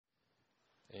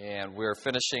And we're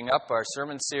finishing up our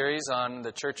sermon series on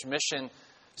the church mission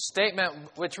statement,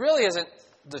 which really isn't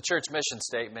the church mission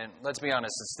statement. Let's be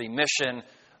honest, it's the mission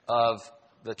of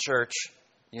the church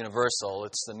universal.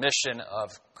 It's the mission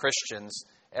of Christians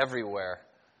everywhere.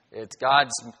 It's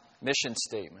God's mission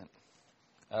statement.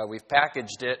 We've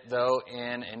packaged it, though,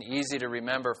 in an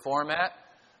easy-to-remember format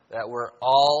that we're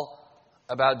all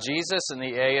about Jesus, and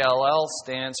the ALL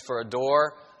stands for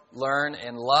adore, learn,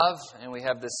 and love. And we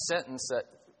have this sentence that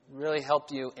really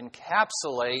helped you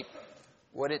encapsulate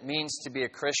what it means to be a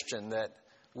Christian, that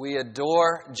we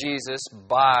adore Jesus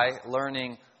by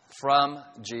learning from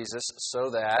Jesus so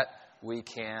that we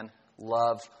can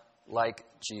love like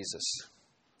Jesus.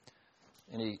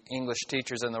 Any English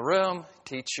teachers in the room,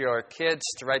 teach your kids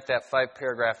to write that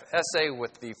 5-paragraph essay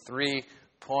with the 3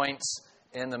 points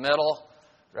in the middle,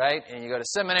 right? And you go to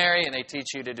seminary and they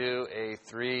teach you to do a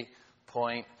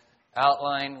 3-point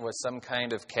outline with some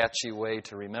kind of catchy way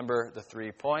to remember the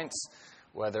 3 points,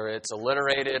 whether it's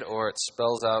alliterated or it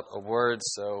spells out a word.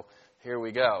 So here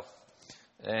we go.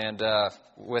 And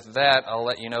with that, I'll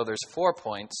let you know there's 4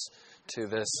 points to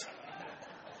this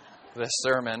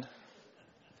sermon.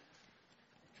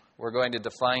 We're going to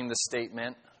define the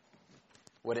statement,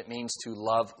 what it means to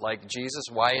love like Jesus,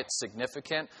 why it's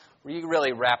significant. We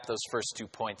really wrap those first 2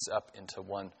 points up into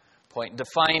 1 point.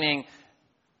 Defining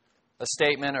a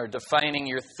statement or defining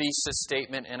your thesis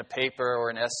statement in a paper or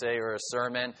an essay or a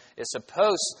sermon is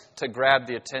supposed to grab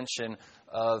the attention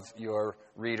of your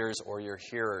readers or your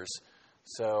hearers.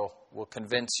 So we'll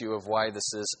convince you of why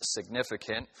this is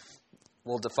significant.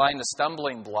 We'll define the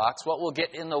stumbling blocks, what will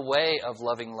get in the way of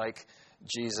loving like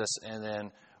Jesus, and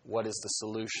then what is the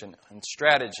solution and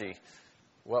strategy.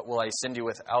 What will I send you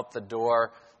with out the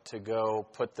door to go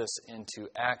put this into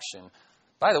action?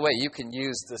 By the way, you can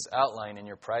use this outline in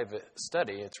your private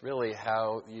study. It's really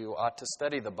how you ought to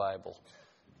study the Bible.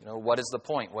 You know, what is the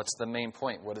point? What's the main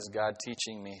point? What is God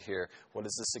teaching me here? What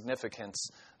is the significance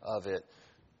of it?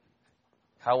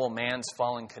 How will man's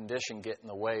fallen condition get in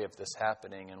the way of this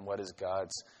happening? And what is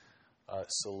God's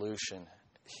solution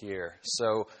here?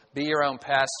 So be your own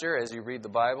pastor as you read the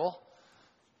Bible.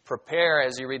 Prepare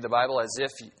as you read the Bible as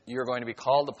if you're going to be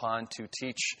called upon to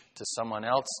teach to someone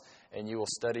else, and you will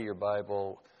study your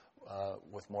Bible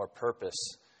with more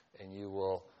purpose, and you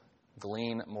will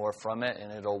glean more from it,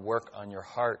 and it'll work on your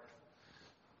heart.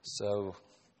 So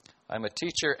I'm a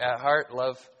teacher at heart,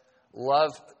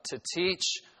 love to teach.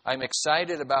 I'm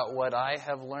excited about what I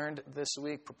have learned this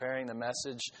week preparing the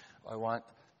message. I want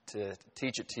to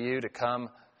teach it to you, to come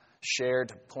share,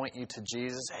 to point you to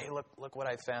Jesus. Hey, look what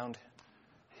I found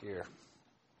here.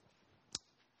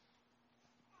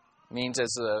 Means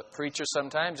as a preacher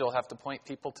sometimes you'll have to point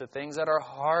people to things that are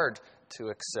hard to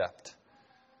accept.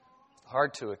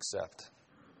 Hard to accept.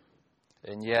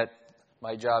 And yet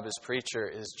my job as preacher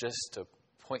is just to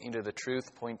point you to the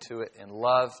truth, point to it in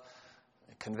love,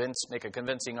 make a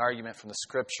convincing argument from the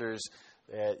Scriptures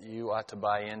that you ought to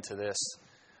buy into this,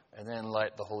 and then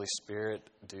let the Holy Spirit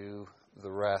do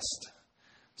the rest.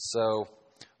 So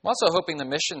I'm also hoping the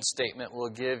mission statement will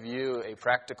give you a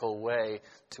practical way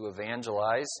to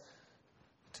evangelize,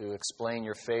 to explain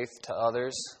your faith to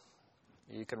others.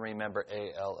 You can remember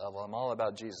ALL. I'm all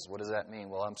about Jesus. What does that mean?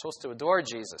 Well, I'm supposed to adore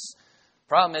Jesus.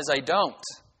 Problem is, I don't.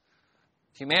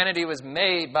 Humanity was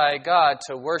made by God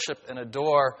to worship and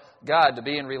adore God, to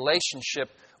be in relationship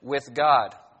with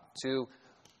God, to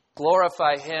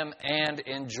glorify Him and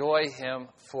enjoy Him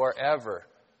forever.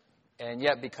 And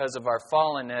yet, because of our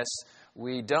fallenness,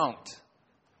 we don't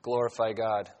glorify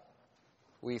God.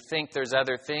 We think there's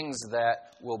other things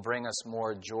that will bring us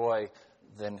more joy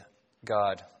than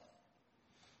God.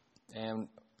 And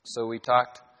so we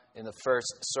talked in the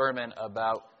first sermon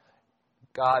about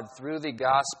God, through the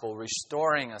gospel,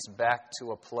 restoring us back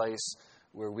to a place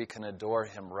where we can adore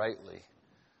Him rightly.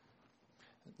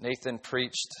 Nathan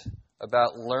preached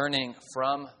about learning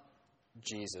from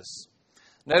Jesus.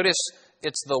 Notice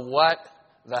it's the what,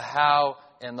 the how,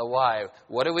 and the why.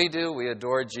 What do? We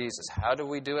adore Jesus. How do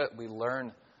we do it? We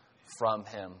learn from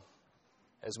Him.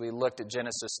 As we looked at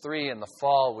Genesis 3 in the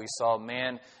fall, we saw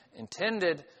man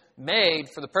made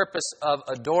for the purpose of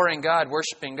adoring God,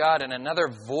 worshiping God, and another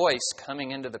voice coming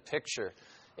into the picture.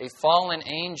 A fallen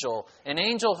angel, an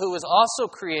angel who was also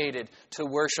created to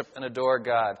worship and adore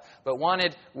God, but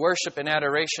wanted worship and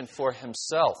adoration for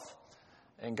himself.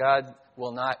 And God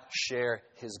will not share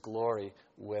His glory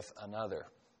with another.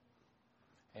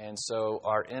 And so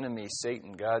our enemy,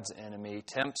 Satan, God's enemy,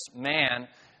 tempts man,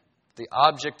 the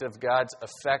object of God's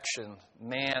affection,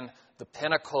 man, the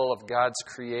pinnacle of God's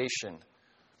creation,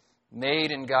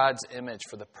 made in God's image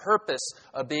for the purpose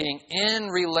of being in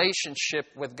relationship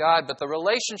with God. But the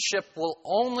relationship will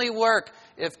only work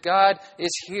if God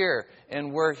is here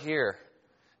and we're here.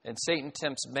 And Satan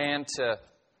tempts man to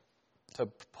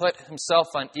put himself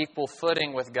on equal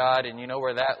footing with God, and you know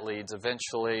where that leads.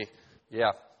 Eventually,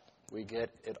 we get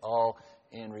it all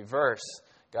in reverse.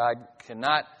 God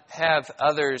cannot have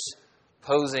others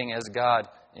posing as God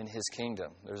in His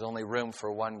kingdom. There's only room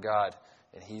for one God,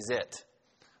 and He's it.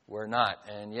 We're not.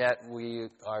 And yet we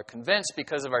are convinced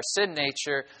because of our sin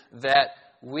nature that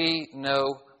we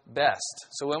know best.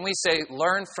 So when we say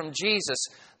learn from Jesus,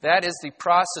 that is the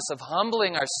process of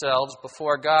humbling ourselves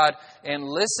before God and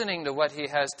listening to what He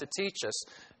has to teach us,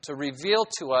 to reveal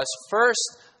to us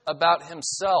first about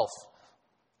Himself.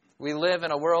 We live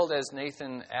in a world, as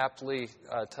Nathan aptly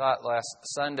taught last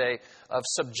Sunday, of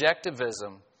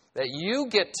subjectivism, that you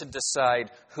get to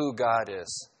decide who God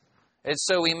is. And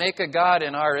so we make a God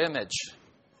in our image.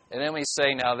 And then we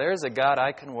say, now there's a God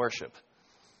I can worship.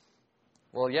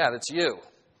 Well, yeah, that's you.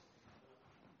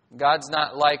 God's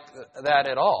not like that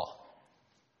at all.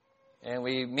 And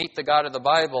we meet the God of the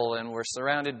Bible, and we're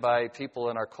surrounded by people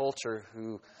in our culture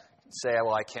who say,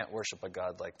 well, I can't worship a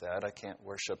God like that. I can't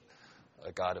worship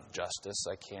a God of justice.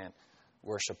 I can't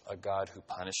worship a God who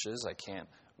punishes. I can't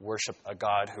worship a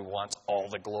God who wants all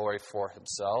the glory for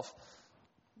Himself.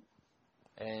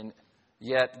 And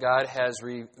yet God has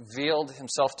revealed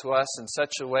Himself to us in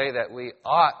such a way that we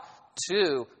ought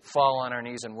to fall on our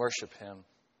knees and worship Him.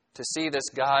 To see this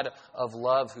God of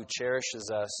love who cherishes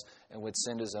us and would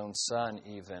send His own Son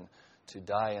even to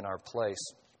die in our place.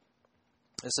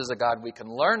 This is a God we can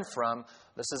learn from.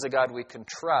 This is a God we can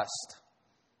trust.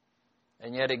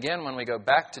 And yet again, when we go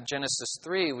back to Genesis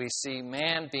 3, we see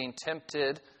man being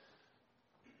tempted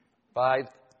by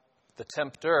the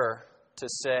tempter to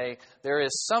say, there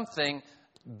is something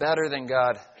better than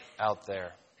God out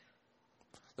there.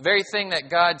 The very thing that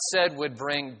God said would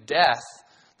bring death,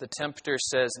 the tempter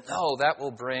says, no, that will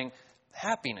bring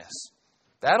happiness.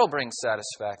 That'll bring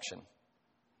satisfaction.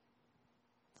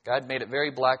 God made it very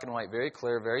black and white, very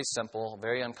clear, very simple,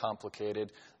 very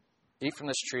uncomplicated. Eat from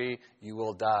this tree, you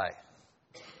will die.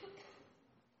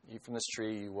 Eat from this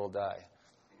tree, you will die.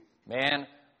 Man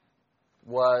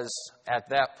was, at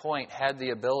that point, had the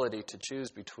ability to choose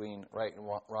between right and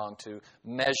wrong, to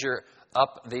measure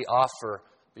up the offer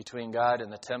between God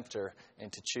and the tempter,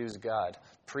 and to choose God,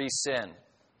 pre-sin.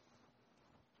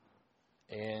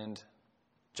 And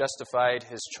justified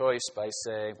his choice by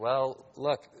saying, well,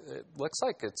 look, it looks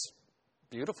like it's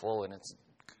beautiful and it's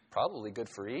probably good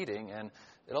for eating, and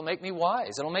it'll make me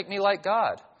wise. It'll make me like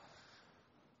God.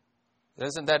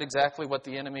 Isn't that exactly what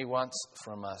the enemy wants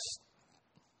from us?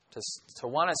 To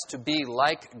want us to be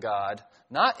like God,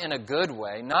 not in a good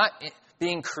way, not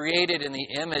being created in the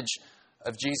image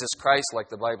of Jesus Christ like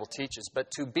the Bible teaches, but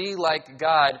to be like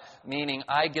God, meaning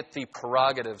I get the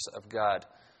prerogatives of God.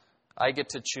 I get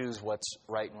to choose what's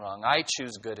right and wrong. I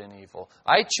choose good and evil.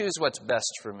 I choose what's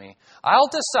best for me. I'll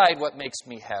decide what makes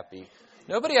me happy.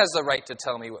 Nobody has the right to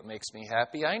tell me what makes me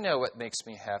happy. I know what makes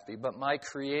me happy, but my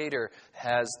Creator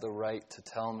has the right to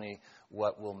tell me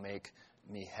what will make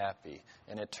me happy.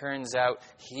 And it turns out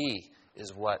He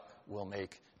is what will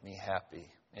make me happy.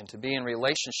 And to be in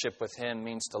relationship with Him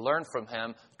means to learn from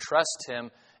Him, trust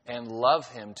Him, and love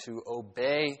Him, to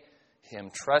obey Him,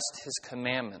 trust His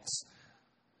commandments,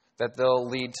 that they'll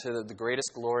lead to the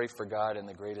greatest glory for God and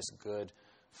the greatest good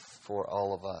for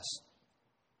all of us.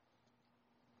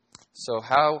 So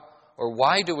how or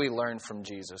why do we learn from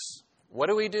Jesus? What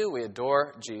do? We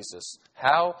adore Jesus.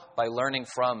 How? By learning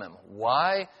from Him.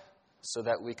 Why? So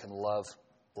that we can love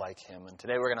like Him. And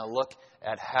today we're going to look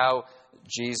at how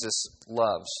Jesus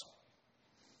loves.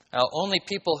 Now, only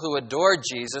people who adore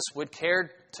Jesus would care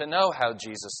to know how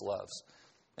Jesus loves.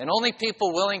 And only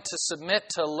people willing to submit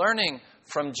to learning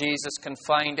from Jesus can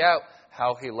find out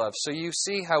how He loves. So you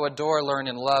see how adore, learn,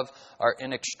 and love are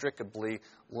inextricably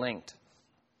linked.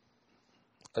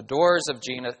 Adorers of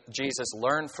Jesus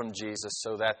learn from Jesus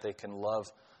so that they can love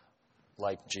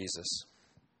like Jesus.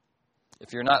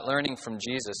 If you're not learning from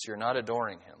Jesus, you're not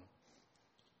adoring Him.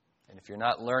 And if you're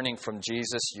not learning from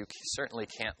Jesus, you certainly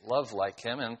can't love like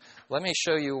Him. And let me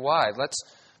show you why. Let's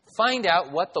find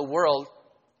out what the world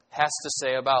has to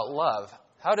say about love.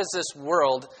 How does this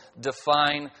world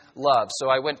define love? So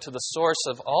I went to the source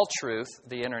of all truth,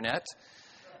 the internet,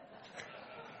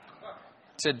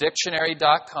 to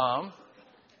dictionary.com.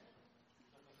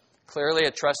 Clearly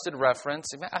a trusted reference.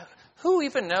 Who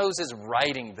even knows is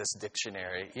writing this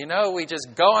dictionary? You know, we just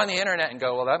go on the internet and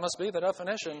go, well, that must be the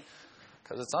definition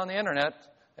because it's on the internet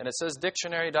and it says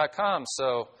dictionary.com,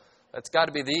 so that's got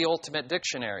to be the ultimate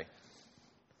dictionary.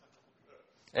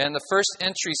 And the first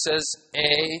entry says,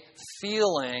 a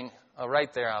feeling. Oh,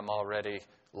 right there I'm already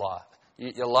lost.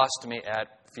 You lost me at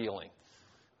feeling.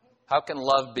 How can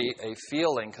love be a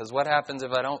feeling? Because what happens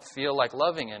if I don't feel like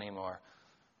loving anymore?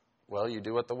 Well, you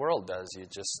do what the world does. You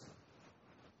just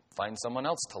find someone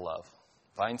else to love.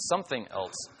 Find something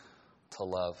else to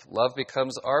love. Love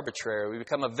becomes arbitrary. We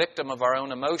become a victim of our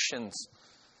own emotions.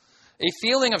 A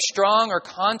feeling of strong or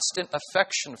constant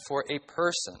affection for a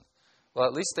person. Well,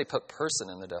 at least they put person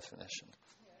in the definition.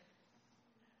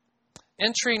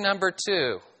 Entry number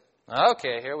 2.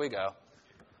 Okay, here we go.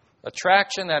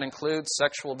 Attraction that includes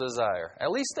sexual desire.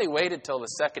 At least they waited till the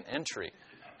second entry.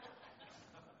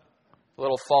 A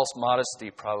little false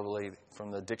modesty probably from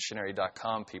the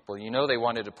dictionary.com people. You know they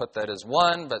wanted to put that as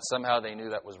 1, but somehow they knew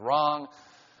that was wrong.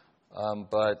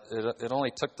 But it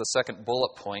only took the second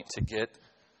bullet point to get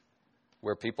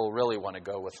where people really want to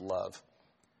go with love.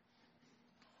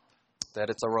 That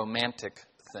it's a romantic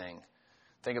thing.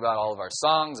 Think about all of our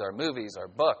songs, our movies, our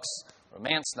books,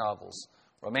 romance novels,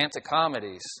 romantic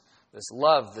comedies. This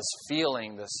love, this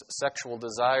feeling, this sexual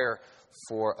desire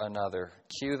for another.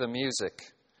 Cue the music.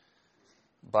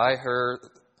 Buy her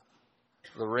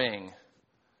the ring.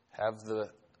 Have the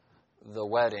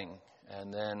wedding.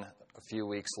 And then a few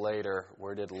weeks later,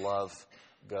 where did love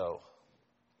go?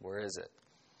 Where is it?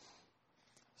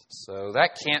 So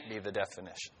that can't be the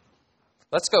definition.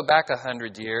 Let's go back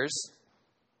 100 years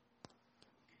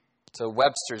to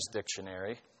Webster's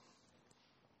dictionary.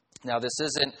 Now, this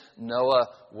isn't Noah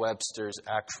Webster's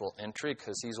actual entry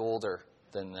because he's older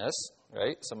than this,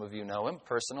 right? Some of you know him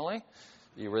personally.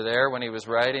 You were there when he was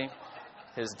writing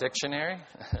his dictionary.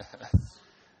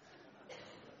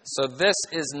 So this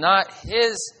is not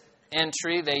his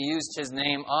entry. They used his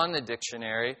name on the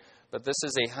dictionary, but this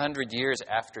is 100 years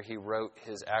after he wrote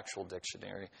his actual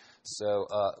dictionary. So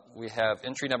we have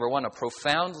entry number 1, a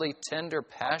profoundly tender,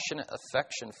 passionate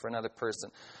affection for another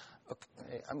person.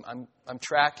 Okay, I'm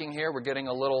tracking here. We're getting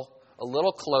a little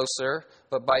closer,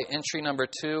 but by entry number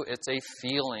 2, it's a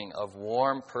feeling of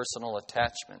warm personal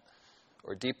attachment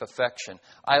or deep affection.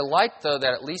 I like, though,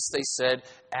 that at least they said,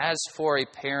 as for a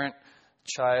parent,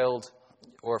 child,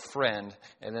 or friend,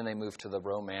 and then they moved to the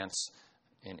romance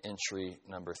in entry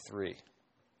number 3.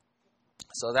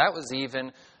 So that was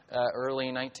even early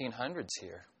 1900s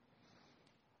here.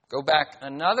 Go back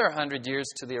another 100 years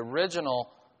to the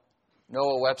original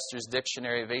Noah Webster's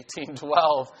Dictionary of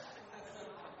 1812,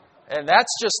 and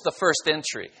that's just the first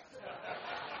entry.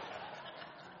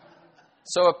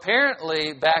 So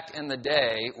apparently, back in the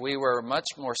day, we were much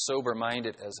more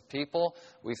sober-minded as a people.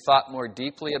 We thought more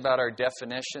deeply about our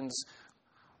definitions.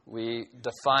 We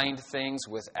defined things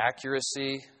with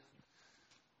accuracy,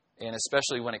 and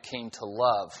especially when it came to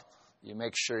love, you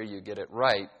make sure you get it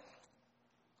right.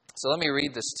 So let me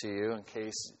read this to you in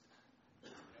case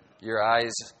your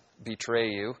eyes betray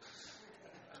you.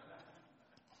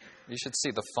 You should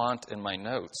see the font in my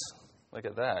notes. Look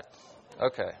at that.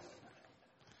 Okay.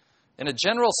 In a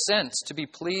general sense, to be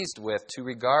pleased with, to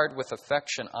regard with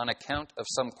affection on account of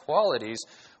some qualities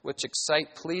which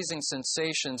excite pleasing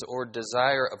sensations or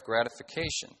desire of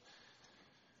gratification.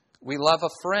 We love a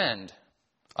friend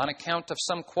on account of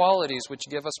some qualities which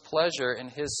give us pleasure in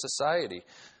his society.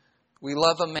 We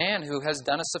love a man who has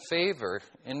done us a favor,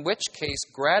 in which case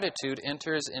gratitude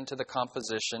enters into the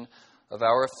composition of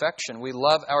our affection. We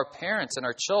love our parents and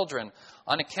our children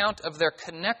on account of their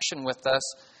connection with us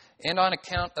and on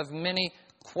account of many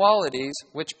qualities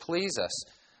which please us.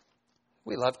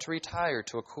 We love to retire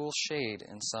to a cool shade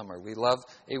in summer. We love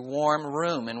a warm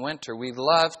room in winter. We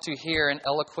love to hear an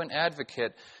eloquent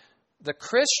advocate. The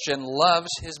Christian loves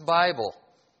his Bible.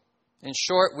 In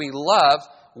short, we love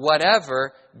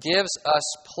whatever gives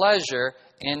us pleasure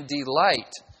and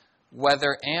delight,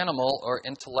 whether animal or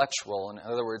intellectual. In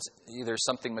other words, either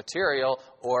something material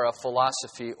or a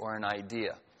philosophy or an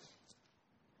idea.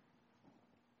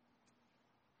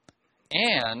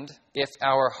 And if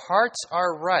our hearts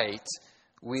are right,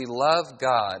 we love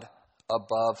God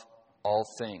above all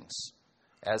things,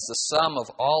 as the sum of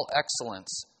all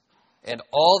excellence and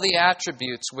all the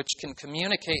attributes which can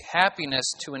communicate happiness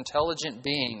to intelligent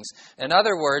beings. In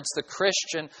other words, the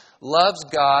Christian loves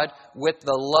God with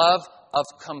the love of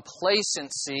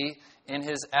complacency in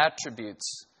his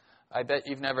attributes. I bet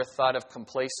you've never thought of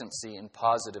complacency in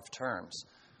positive terms.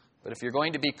 But if you're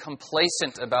going to be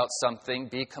complacent about something,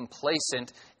 be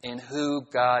complacent in who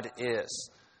God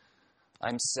is.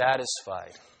 I'm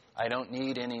satisfied. I don't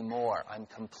need any more. I'm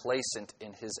complacent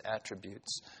in his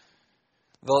attributes.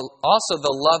 Also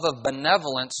the love of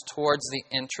benevolence towards the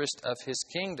interest of his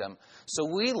kingdom. So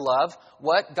we love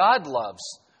what God loves.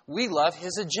 We love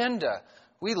his agenda.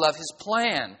 We love His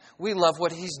plan. We love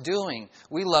what He's doing.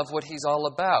 We love what He's all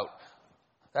about.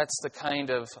 That's the kind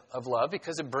of love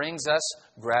because it brings us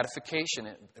gratification.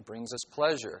 It brings us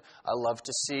pleasure. I love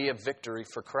to see a victory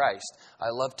for Christ. I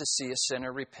love to see a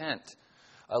sinner repent.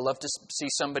 I love to see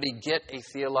somebody get a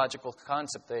theological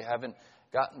concept they haven't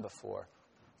gotten before.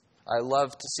 I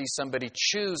love to see somebody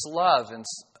choose love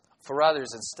for others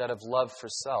instead of love for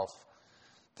self.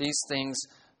 These things,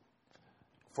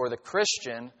 for the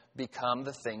Christian, become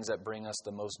the things that bring us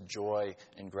the most joy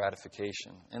and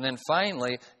gratification. And then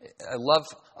finally, a love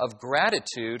of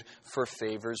gratitude for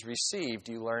favors received.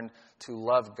 You learn to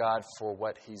love God for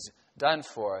what He's done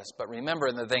for us. But remember,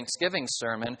 in the Thanksgiving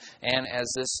sermon, and as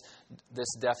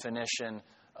this definition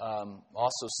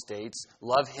also states,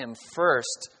 love Him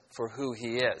first for who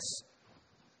He is.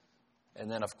 And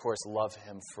then, of course, love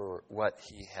Him for what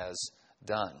He has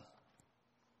done.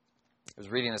 I was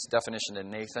reading this definition to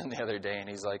Nathan the other day, and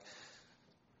he's like,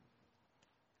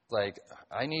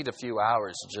 I need a few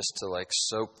hours just to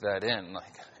soak that in.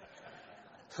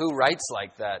 Who writes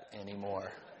like that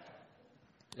anymore?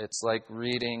 It's like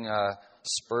reading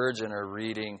Spurgeon or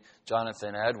reading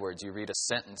Jonathan Edwards. You read a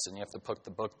sentence and you have to put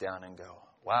the book down and go,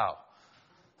 wow,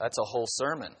 that's a whole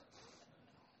sermon.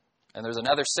 And there's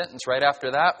another sentence right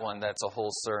after that one that's a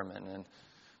whole sermon. And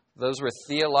those were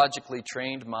theologically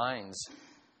trained minds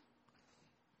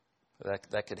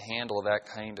that could handle that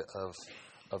kind of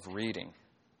reading.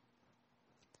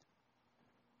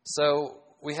 So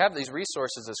we have these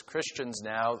resources as Christians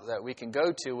now that we can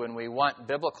go to when we want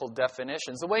biblical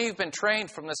definitions. The way you've been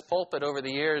trained from this pulpit over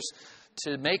the years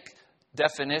to make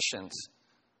definitions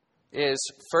is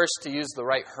first to use the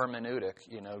right hermeneutic,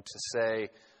 to say,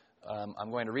 I'm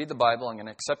going to read the Bible, I'm going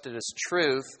to accept it as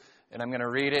truth, and I'm going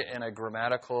to read it in a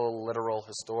grammatical, literal,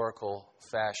 historical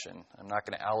fashion. I'm not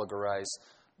going to allegorize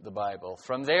the Bible.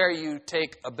 From there, you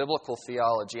take a biblical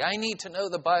theology. I need to know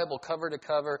the Bible cover to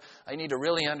cover. I need to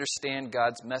really understand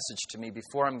God's message to me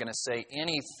before I'm going to say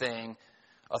anything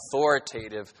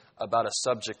authoritative about a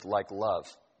subject like love.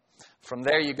 From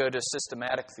there, you go to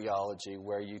systematic theology,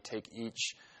 where you take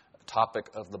each topic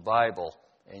of the Bible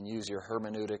and use your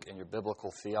hermeneutic and your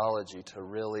biblical theology to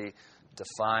really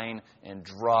define and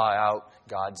draw out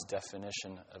God's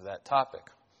definition of that topic.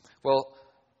 Well,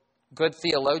 good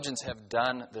theologians have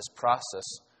done this process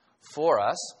for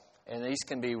us, and these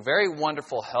can be very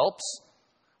wonderful helps.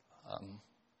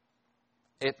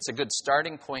 It's a good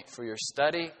starting point for your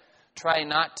study. Try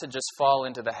not to just fall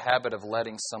into the habit of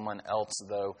letting someone else,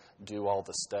 though, do all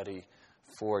the study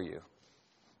for you.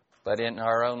 But in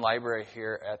our own library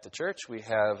here at the church, we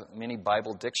have many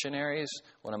Bible dictionaries.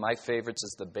 One of my favorites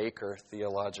is the Baker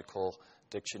Theological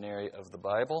Dictionary of the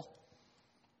Bible.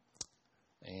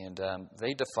 And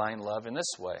they define love in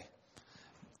this way.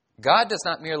 God does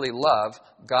not merely love,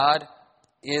 God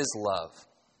is love.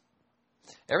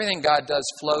 Everything God does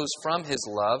flows from His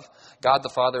love. God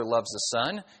the Father loves the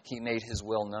Son. He made His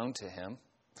will known to Him.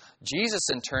 Jesus,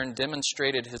 in turn,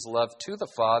 demonstrated His love to the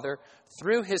Father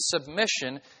through His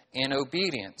submission and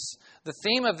obedience. The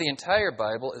theme of the entire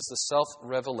Bible is the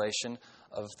self-revelation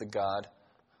of the God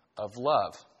of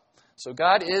love. So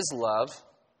God is love.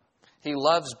 He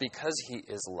loves because He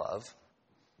is love.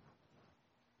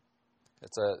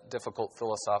 It's a difficult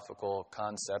philosophical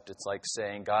concept. It's like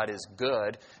saying God is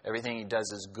good. Everything He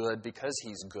does is good because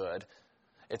He's good.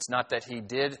 It's not that He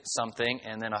did something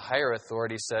and then a higher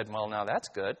authority said, well, now that's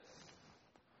good.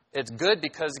 It's good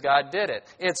because God did it.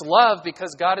 It's love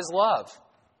because God is love.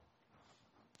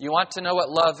 You want to know what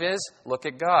love is? Look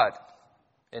at God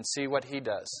and see what He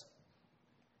does.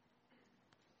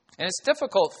 And it's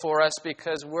difficult for us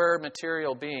because we're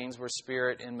material beings. We're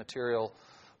spirit in material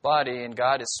body, and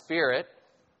God is spirit.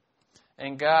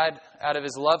 And God, out of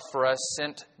His love for us,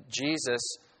 sent Jesus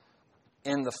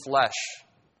in the flesh.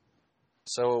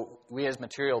 So we as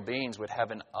material beings would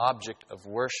have an object of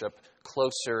worship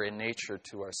closer in nature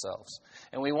to ourselves.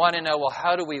 And we want to know, well,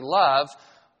 how do we love?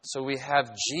 So we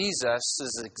have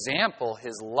Jesus' example,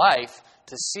 His life,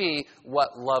 to see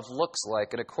what love looks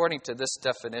like. And according to this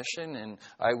definition, and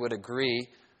I would agree,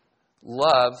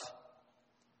 love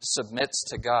submits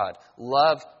to God.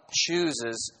 Love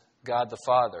chooses God the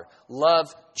Father.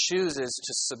 Love chooses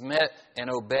to submit and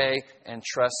obey and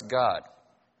trust God.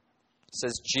 It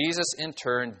says Jesus, in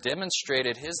turn,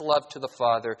 demonstrated His love to the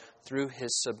Father through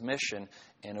His submission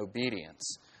and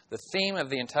obedience. The theme of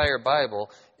the entire Bible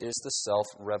is the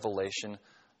self-revelation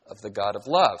of the God of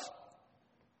love.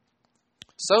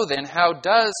 So then, how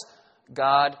does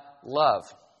God love?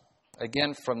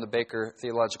 Again, from the Baker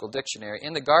Theological Dictionary.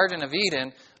 In the Garden of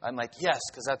Eden, I'm like, yes,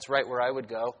 because that's right where I would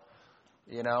go.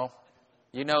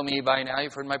 You know me by now.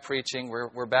 You've heard my preaching.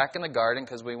 We're back in the garden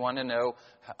because we want to know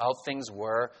how things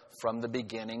were from the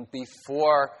beginning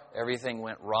before everything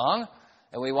went wrong.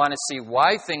 And we want to see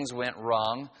why things went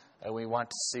wrong. And we want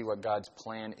to see what God's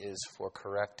plan is for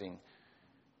correcting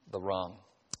the wrong.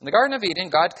 In the Garden of Eden,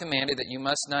 God commanded that you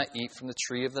must not eat from the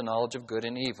tree of the knowledge of good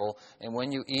and evil. And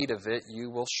when you eat of it, you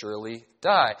will surely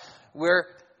die. Where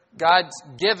God's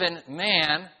given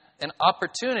man an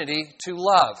opportunity to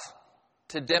love,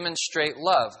 to demonstrate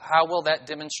love. How will that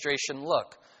demonstration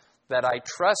look? That I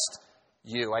trust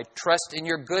you. I trust in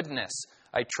your goodness.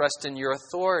 I trust in your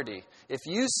authority. If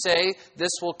you say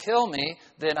this will kill me,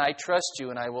 then I trust you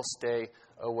and I will stay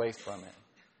away from it.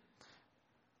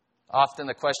 Often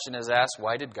the question is asked,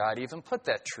 why did God even put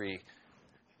that tree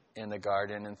in the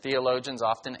garden? And theologians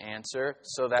often answer,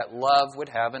 so that love would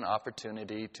have an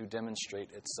opportunity to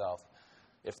demonstrate itself.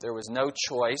 If there was no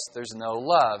choice, there's no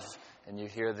love. And you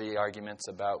hear the arguments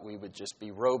about we would just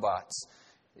be robots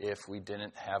if we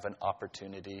didn't have an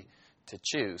opportunity to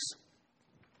choose.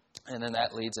 And then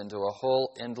that leads into a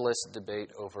whole endless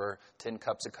debate over 10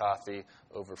 cups of coffee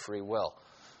over free will.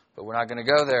 But we're not going to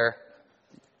go there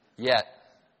yet.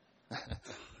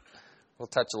 We'll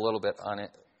touch a little bit on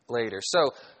it later.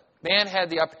 So, man had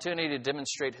the opportunity to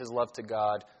demonstrate his love to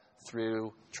God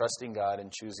through trusting God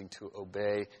and choosing to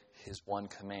obey his one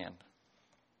command.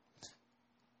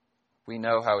 We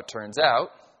know how it turns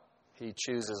out. He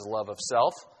chooses love of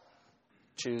self,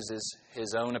 chooses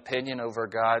his own opinion over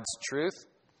God's truth,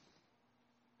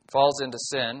 falls into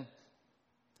sin,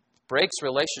 breaks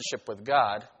relationship with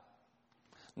God.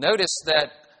 Notice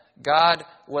that God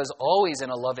was always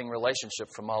in a loving relationship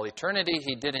from all eternity.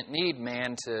 He didn't need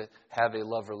man to have a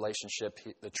love relationship.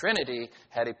 The Trinity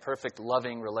had a perfect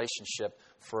loving relationship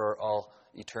for all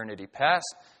eternity past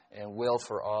and will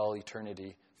for all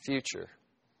eternity future.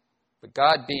 But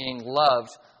God being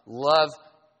love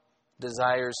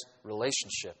desires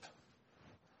relationship.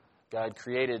 God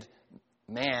created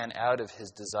man out of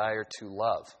his desire to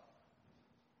love.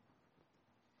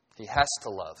 He has to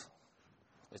love.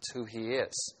 It's who he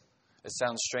is. It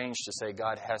sounds strange to say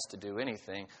God has to do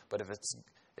anything, but if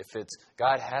it's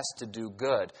God has to do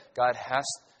good, God has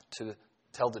to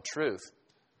tell the truth.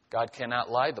 God cannot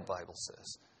lie, the Bible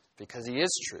says, because he is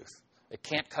truth. It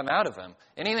can't come out of him.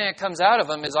 Anything that comes out of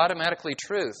him is automatically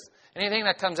truth. Anything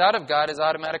that comes out of God is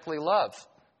automatically love.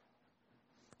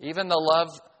 Even the love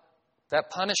that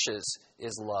punishes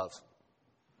is love.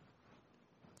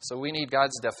 So we need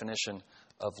God's definition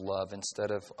of love instead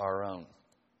of our own.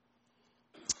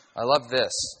 I love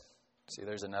this. See,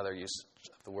 there's another use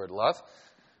of the word love.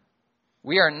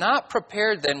 We are not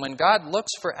prepared then when God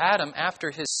looks for Adam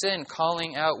after his sin,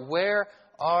 calling out, "Where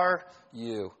are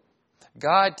you?"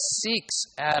 God seeks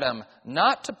Adam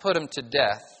not to put him to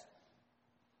death.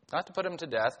 Not to put him to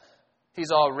death.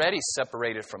 He's already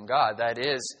separated from God. That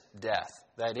is death.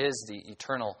 That is the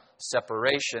eternal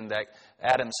separation that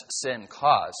Adam's sin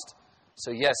caused.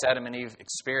 So yes, Adam and Eve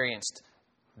experienced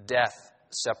death,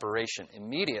 separation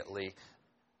immediately.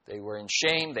 They were in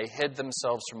shame. They hid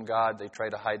themselves from God. They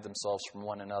tried to hide themselves from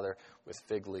one another with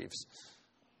fig leaves.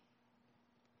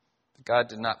 God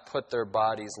did not put their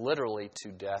bodies literally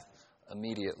to death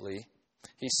immediately.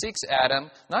 He seeks Adam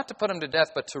not to put him to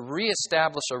death, but to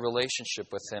reestablish a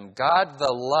relationship with him. God,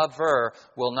 the lover,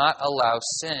 will not allow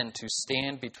sin to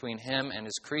stand between him and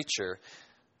his creature.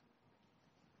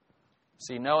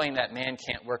 See, knowing that man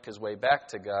can't work his way back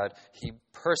to God, he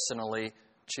personally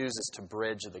chooses to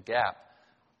bridge the gap.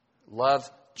 Love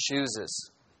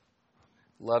chooses.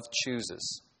 Love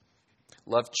chooses.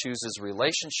 Love chooses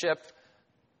relationship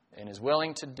and is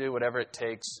willing to do whatever it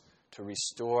takes to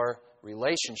restore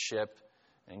relationship.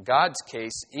 In God's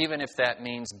case, even if that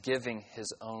means giving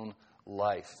his own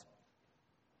life.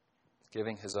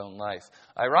 Giving his own life.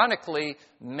 Ironically,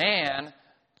 man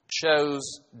chose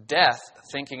death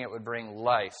thinking it would bring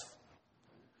life.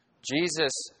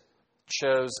 Jesus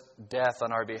chose death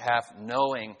on our behalf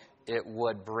knowing it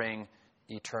would bring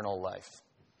eternal life.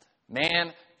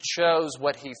 Man chose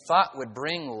what he thought would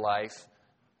bring life,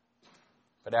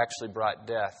 but actually brought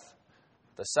death.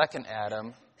 The second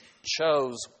Adam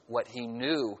chose what he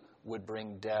knew would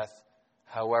bring death,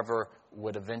 however,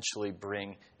 would eventually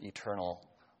bring eternal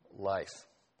life.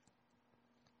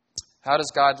 How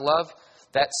does God love?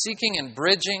 That seeking and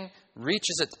bridging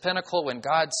reaches its pinnacle when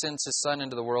God sends his Son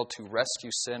into the world to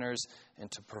rescue sinners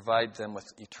and to provide them with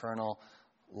eternal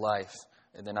life.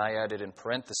 And then I added in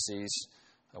parentheses,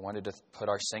 I wanted to put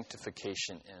our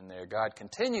sanctification in there. God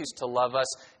continues to love us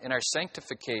in our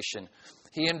sanctification.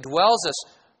 He indwells us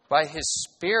by His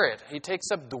Spirit. He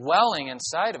takes up dwelling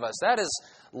inside of us. That is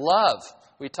love.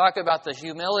 We talk about the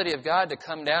humility of God to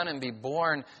come down and be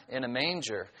born in a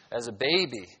manger as a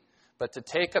baby, but to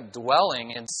take up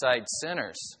dwelling inside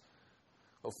sinners.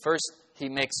 Well, first, He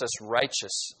makes us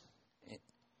righteous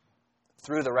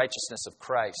through the righteousness of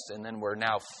Christ, and then we're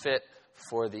now fit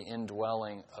for the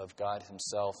indwelling of God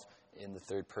Himself in the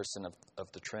third person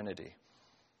of the Trinity.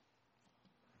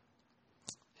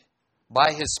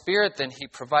 By His Spirit, then, He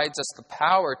provides us the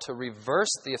power to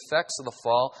reverse the effects of the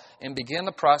fall and begin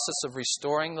the process of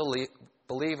restoring the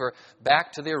believer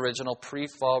back to the original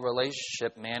pre-fall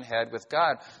relationship man had with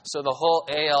God. So the whole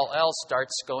ALL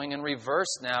starts going in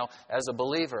reverse now as a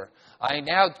believer. I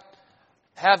now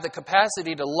have the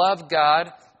capacity to love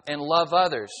God and love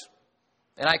others.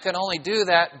 And I can only do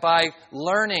that by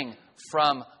learning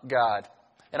from God.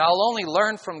 And I'll only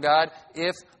learn from God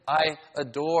if I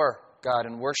adore God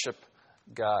and worship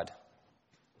God.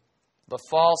 The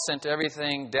fall sent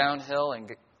everything downhill, and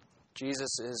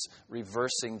Jesus is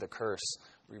reversing the curse,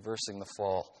 reversing the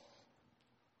fall.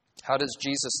 How does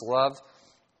Jesus love?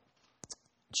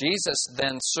 Jesus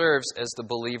then serves as the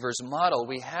believer's model.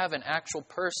 We have an actual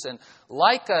person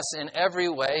like us in every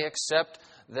way, except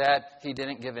that He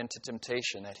didn't give in to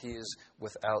temptation, that He is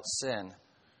without sin.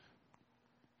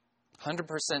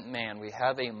 100% man. We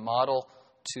have a model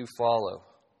to follow.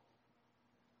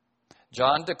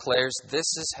 John declares, this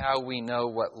is how we know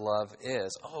what love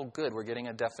is. Oh, good. We're getting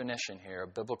a definition here, a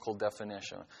biblical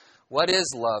definition. What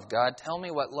is love, God? Tell me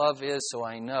what love is so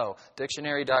I know.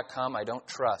 Dictionary.com, I don't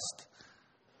trust.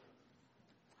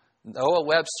 Noah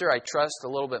Webster, I trust a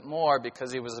little bit more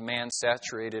because he was a man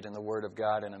saturated in the Word of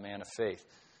God and a man of faith.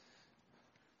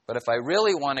 But if I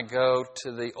really want to go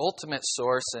to the ultimate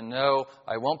source and know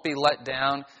I won't be let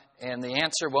down and the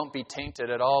answer won't be tainted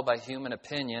at all by human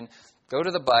opinion, go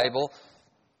to the Bible.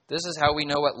 This is how we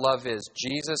know what love is.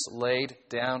 Jesus laid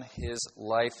down His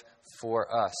life for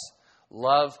us.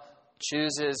 Love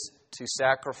chooses to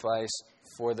sacrifice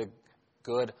for the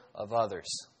good of others.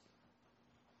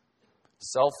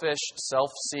 Selfish,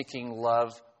 self-seeking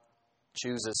love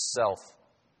chooses self.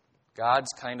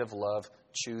 God's kind of love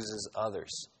chooses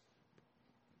others.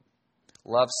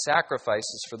 Love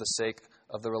sacrifices for the sake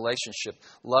of the relationship.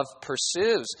 Love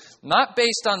pursues, not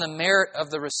based on the merit of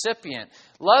the recipient.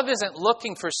 Love isn't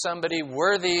looking for somebody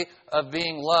worthy of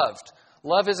being loved.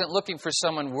 Love isn't looking for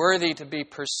someone worthy to be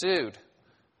pursued.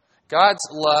 God's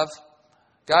love,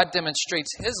 God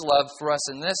demonstrates His love for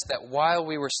us in this, that while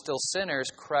we were still sinners,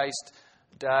 Christ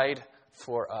died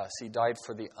for us. He died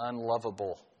for the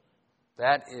unlovable.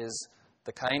 That is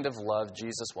the kind of love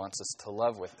Jesus wants us to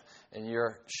love with. And you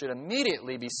should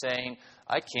immediately be saying,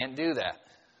 I can't do that.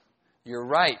 You're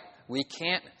right. We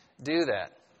can't do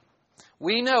that.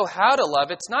 We know how to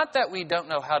love. It's not that we don't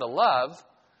know how to love.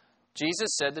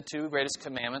 Jesus said the two greatest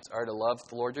commandments are to love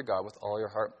the Lord your God with all your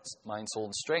heart, mind, soul,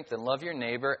 and strength, and love your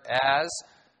neighbor as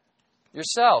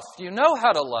yourself. You know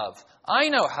how to love. I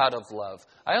know how to love.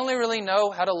 I only really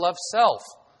know how to love self.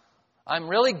 I'm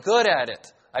really good at it.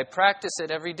 I practice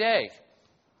it every day.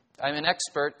 I'm an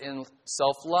expert in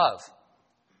self-love.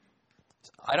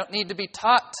 I don't need to be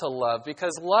taught to love,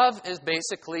 because love is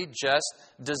basically just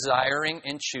desiring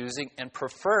and choosing and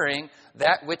preferring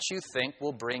that which you think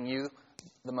will bring you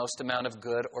the most amount of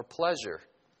good or pleasure.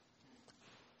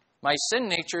 My sin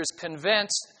nature is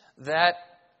convinced that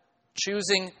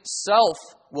choosing self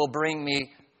will bring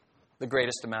me the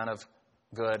greatest amount of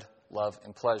good, love,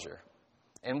 and pleasure.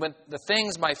 And when the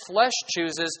things my flesh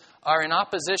chooses are in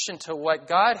opposition to what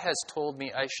God has told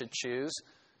me I should choose,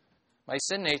 my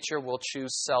sin nature will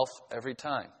choose self every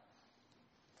time.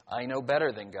 I know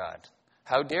better than God.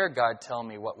 How dare God tell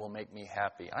me what will make me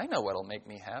happy? I know what will make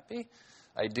me happy.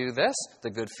 I do this, the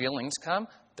good feelings come,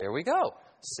 there we go.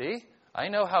 See? I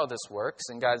know how this works.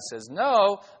 And God says,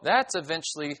 no, that's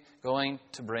eventually going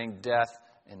to bring death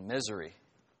and misery.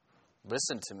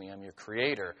 Listen to me, I'm your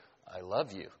creator. I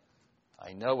love you.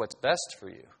 I know what's best for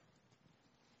you.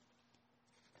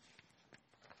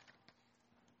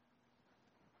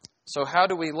 So how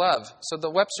do we love? So the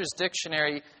Webster's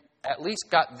Dictionary at least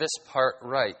got this part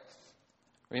right.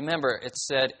 Remember, it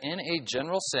said, in a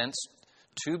general sense,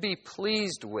 to be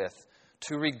pleased with,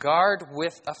 to regard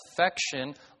with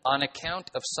affection on account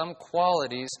of some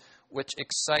qualities which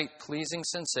excite pleasing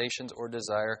sensations or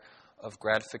desire of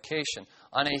gratification.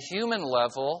 On a human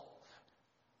level,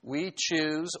 we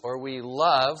choose or we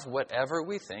love whatever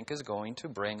we think is going to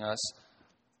bring us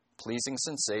pleasing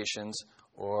sensations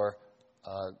or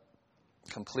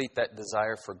complete that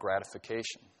desire for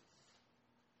gratification.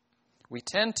 We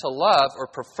tend to love or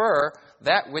prefer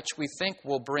that which we think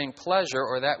will bring pleasure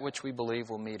or that which we believe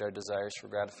will meet our desires for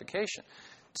gratification.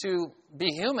 To be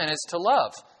human is to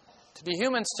love. To be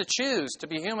human is to choose. To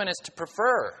be human is to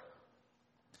prefer.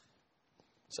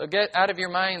 So get out of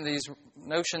your mind these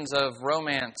notions of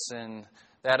romance and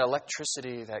that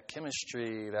electricity, that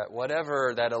chemistry, that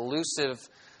whatever, that elusive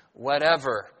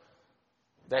whatever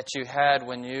that you had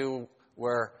when you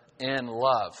were in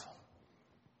love.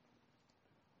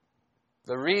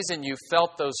 The reason you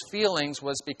felt those feelings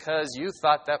was because you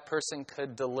thought that person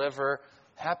could deliver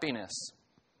happiness.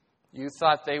 You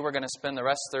thought they were going to spend the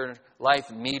rest of their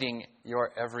life meeting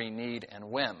your every need and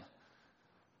whim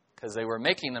because they were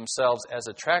making themselves as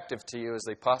attractive to you as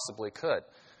they possibly could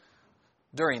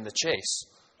during the chase.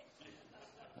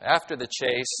 After the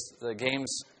chase, the game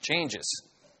changes.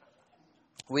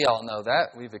 We all know that.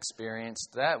 We've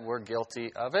experienced that. We're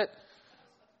guilty of it.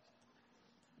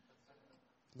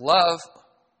 Love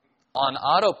on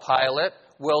autopilot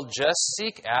will just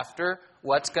seek after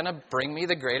what's going to bring me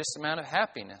the greatest amount of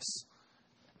happiness.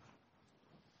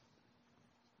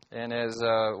 And as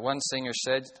one singer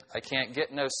said, I can't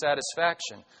get no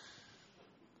satisfaction.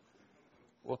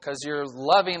 Well, because you're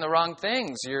loving the wrong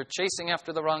things. You're chasing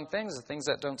after the wrong things, the things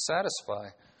that don't satisfy.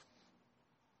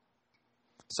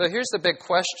 So here's the big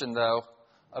question, though,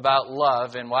 about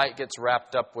love and why it gets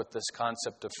wrapped up with this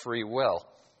concept of free will.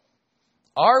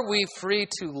 Are we free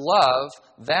to love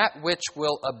that which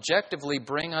will objectively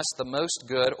bring us the most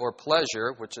good or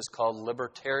pleasure, which is called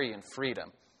libertarian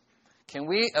freedom? Can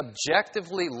we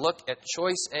objectively look at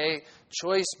choice A,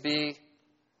 choice B,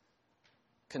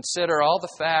 consider all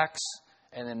the facts,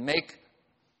 and then make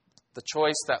the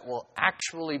choice that will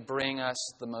actually bring us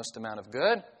the most amount of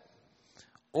good?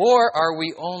 Or are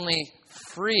we only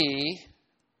free,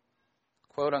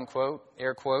 quote unquote,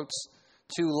 air quotes,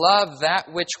 to love that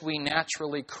which we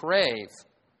naturally crave?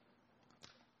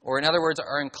 Or in other words,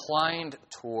 are inclined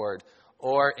toward,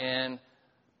 or in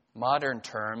modern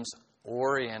terms,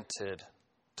 oriented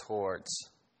towards.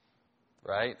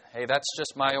 Right? Hey, that's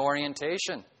just my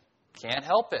orientation. Can't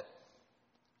help it.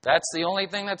 That's the only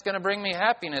thing that's going to bring me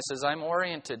happiness, is I'm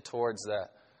oriented towards that.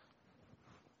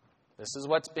 This is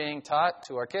what's being taught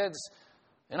to our kids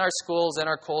in our schools, in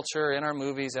our culture, in our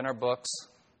movies, in our books.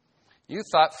 You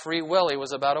thought Free Willy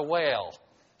was about a whale.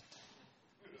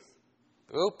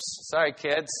 Oops, sorry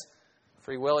kids.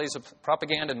 Free Willy's a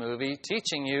propaganda movie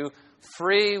teaching you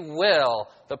free will.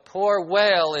 The poor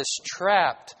whale is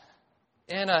trapped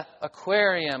in an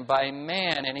aquarium by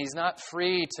man, and he's not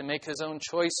free to make his own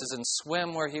choices and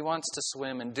swim where he wants to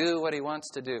swim and do what he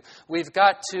wants to do. We've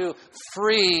got to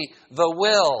free the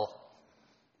will.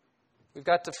 We've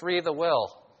got to free the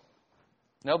will.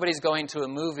 Nobody's going to a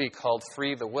movie called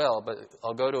Free the Will, but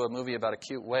I'll go to a movie about a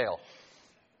cute whale.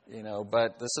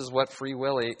 But this is what Free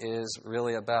Willy is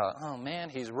really about. Oh man,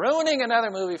 he's ruining another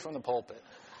movie from the pulpit.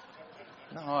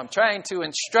 No, I'm trying to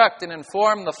instruct and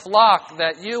inform the flock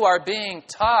that you are being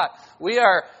taught. We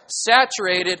are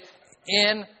saturated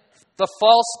in the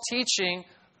false teaching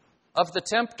of the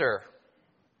tempter.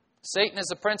 Satan is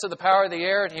the prince of the power of the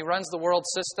air, and he runs the world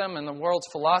system and the world's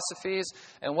philosophies.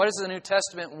 And what does the New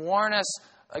Testament warn us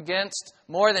against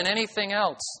more than anything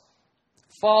else?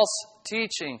 False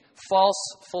teaching, false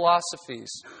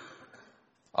philosophies.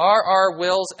 Are our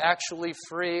wills actually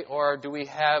free, or do we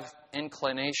have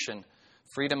inclination?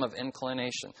 Freedom of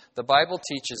inclination. The Bible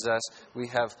teaches us we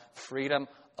have freedom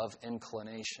of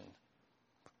inclination.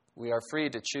 We are free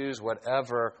to choose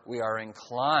whatever we are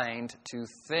inclined to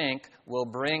think will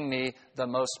bring me the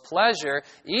most pleasure,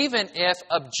 even if,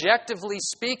 objectively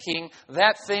speaking,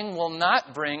 that thing will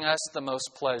not bring us the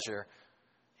most pleasure.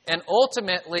 And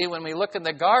ultimately, when we look in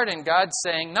the garden, God's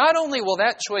saying, not only will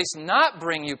that choice not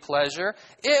bring you pleasure,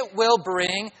 it will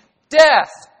bring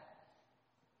death.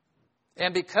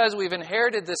 And because we've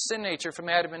inherited this sin nature from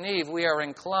Adam and Eve, we are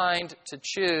inclined to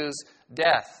choose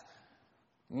death,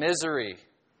 misery,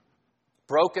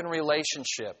 broken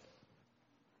relationship.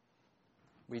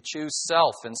 We choose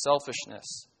self and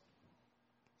selfishness.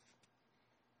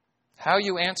 How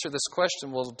you answer this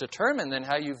question will determine then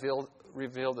how you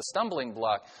reveal the stumbling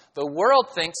block. The world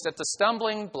thinks that the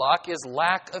stumbling block is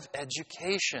lack of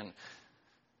education.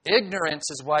 Ignorance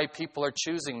is why people are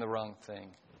choosing the wrong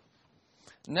thing.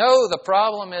 No, the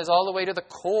problem is all the way to the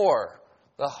core.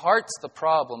 The heart's the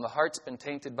problem. The heart's been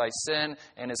tainted by sin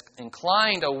and is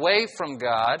inclined away from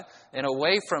God and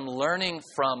away from learning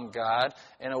from God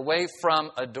and away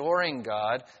from adoring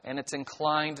God. And it's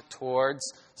inclined towards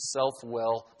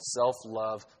self-will,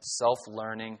 self-love,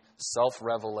 self-learning,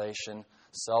 self-revelation,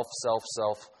 self.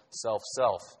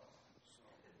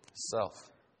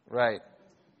 Self. Right.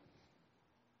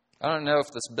 I don't know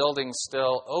if this building's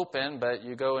still open, but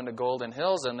you go into Golden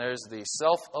Hills and there's the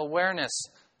Self-Awareness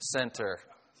Center.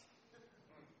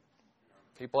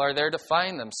 People are there to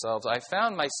find themselves. I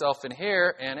found myself in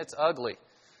here, and it's ugly.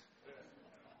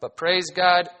 But praise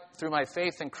God, through my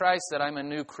faith in Christ, that I'm a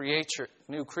new creature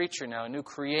now, a new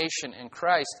creation in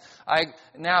Christ. I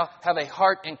now have a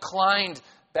heart inclined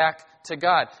back to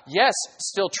God. Yes,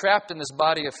 still trapped in this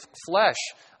body of flesh.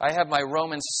 I have my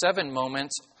Romans 7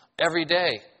 moments every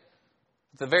day.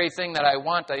 The very thing that I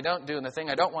want, I don't do, and the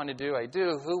thing I don't want to do, I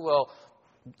do. Who will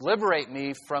liberate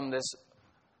me from this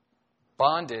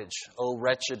bondage, O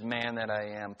wretched man that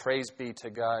I am? Praise be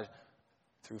to God.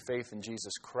 Through faith in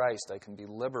Jesus Christ, I can be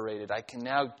liberated. I can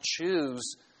now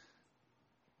choose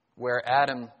where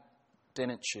Adam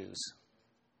didn't choose.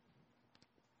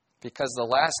 Because the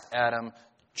last Adam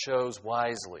chose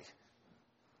wisely.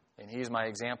 And he's my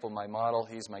example, my model.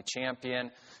 He's my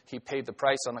champion. He paid the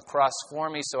price on the cross for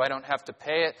me so I don't have to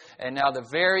pay it. And now the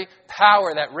very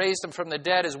power that raised him from the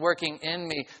dead is working in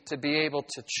me to be able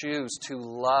to choose, to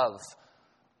love,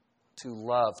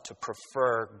 to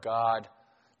prefer God,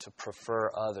 to prefer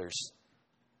others.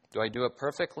 Do I do it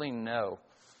perfectly? No.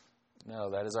 No,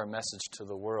 that is our message to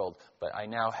the world. But I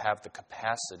now have the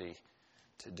capacity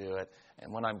to do it.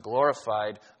 And when I'm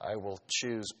glorified, I will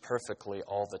choose perfectly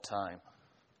all the time.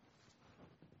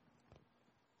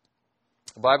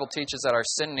 The Bible teaches that our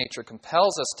sin nature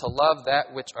compels us to love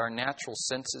that which our natural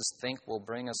senses think will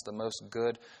bring us the most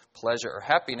good, pleasure, or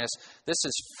happiness. This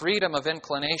is freedom of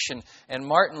inclination, and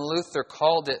Martin Luther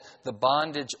called it the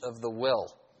bondage of the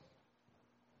will.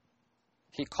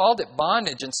 He called it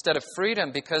bondage instead of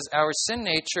freedom because our sin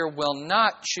nature will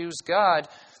not choose God.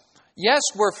 Yes,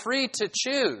 we're free to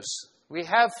choose. We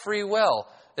have free will.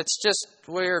 It's just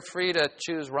we're free to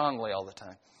choose wrongly all the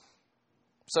time.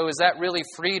 So is that really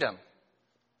freedom?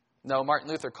 No, Martin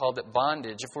Luther called it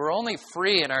bondage. If we're only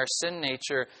free in our sin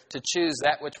nature to choose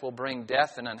that which will bring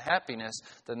death and unhappiness,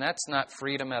 then that's not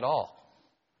freedom at all.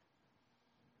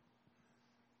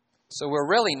 So we're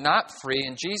really not free,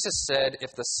 and Jesus said,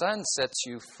 if the Son sets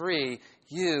you free,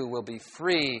 you will be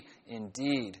free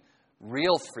indeed.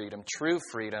 Real freedom, true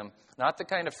freedom, not the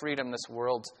kind of freedom this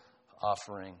world's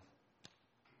offering.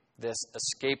 This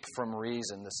escape from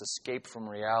reason, this escape from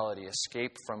reality,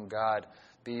 escape from God.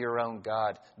 Be your own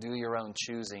God. Do your own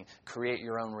choosing. Create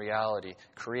your own reality.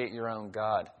 Create your own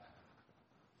God.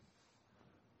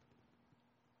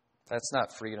 That's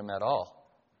not freedom at all,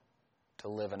 to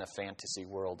live in a fantasy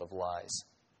world of lies.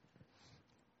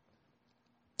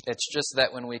 It's just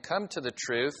that when we come to the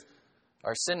truth,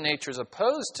 our sin nature is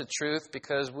opposed to truth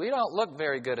because we don't look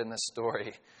very good in this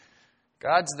story.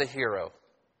 God's the hero.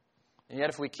 And yet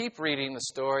if we keep reading the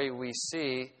story, we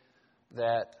see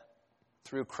that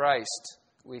through Christ,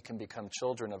 we can become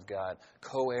children of God,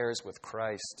 co-heirs with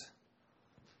Christ.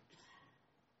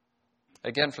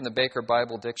 Again, from the Baker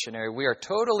Bible Dictionary, we are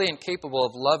totally incapable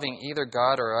of loving either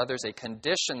God or others, a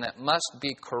condition that must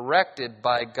be corrected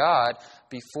by God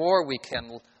before we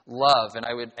can love. And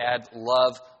I would add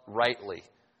love rightly.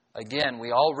 Again,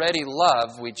 we already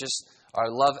love, our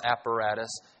love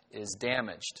apparatus is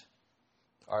damaged.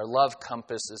 Our love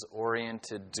compass is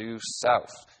oriented due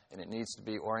south, and it needs to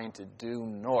be oriented due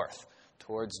north,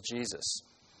 towards Jesus.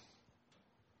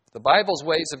 The Bible's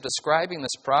ways of describing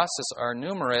this process are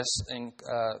numerous,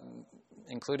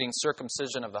 including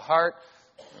circumcision of the heart.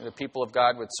 The people of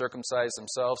God would circumcise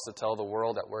themselves to tell the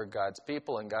world that we're God's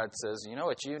people, and God says, you know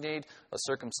what you need? A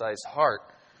circumcised heart.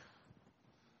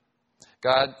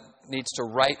 God needs to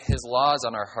write His laws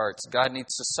on our hearts. God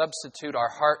needs to substitute our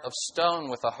heart of stone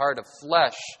with a heart of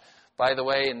flesh. By the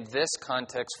way, in this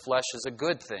context, flesh is a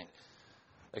good thing.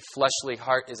 A fleshly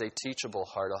heart is a teachable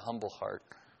heart, a humble heart,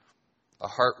 a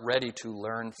heart ready to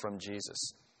learn from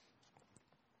Jesus.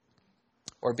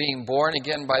 Or being born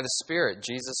again by the Spirit,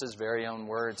 Jesus' very own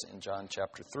words in John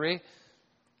chapter 3,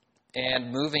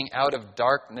 and moving out of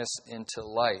darkness into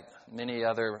light. Many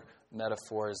other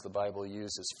metaphors the Bible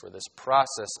uses for this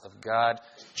process of God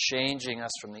changing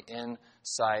us from the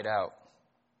inside out.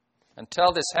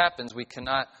 Until this happens, we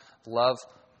cannot love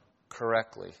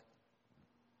correctly.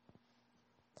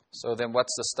 So then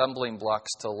what's the stumbling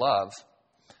blocks to love?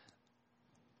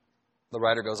 The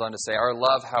writer goes on to say, our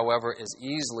love, however, is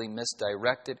easily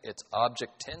misdirected. Its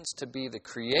object tends to be the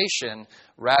creation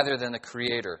rather than the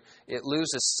Creator. It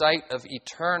loses sight of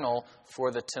eternal for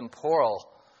the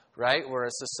temporal, right? We're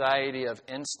a society of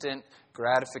instant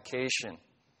gratification.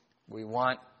 We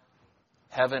want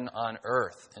heaven on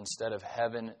earth instead of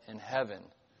heaven in heaven.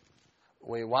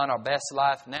 We want our best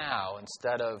life now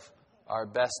instead of our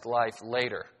best life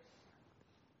later.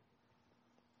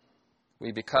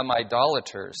 We become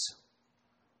idolaters.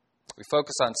 We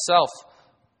focus on self,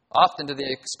 often to the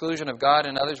exclusion of God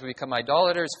and others. We become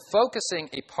idolaters, focusing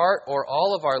a part or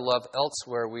all of our love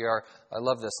elsewhere. We are, I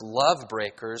love this, love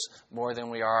breakers more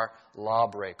than we are law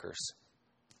breakers.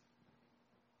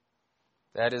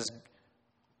 That is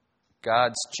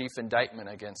God's chief indictment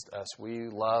against us. We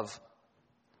love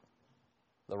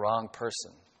the wrong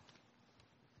person.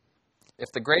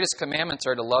 If the greatest commandments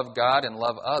are to love God and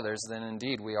love others, then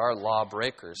indeed we are law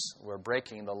breakers. We're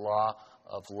breaking the law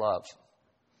of love.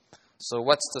 So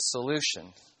what's the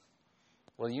solution?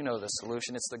 Well, you know the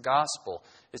solution. It's the gospel.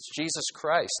 It's Jesus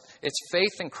Christ. It's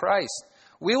faith in Christ.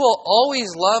 We will always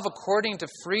love according to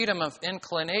freedom of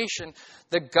inclination.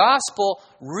 The gospel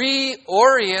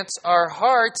reorients our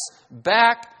hearts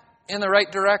back in the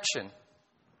right direction.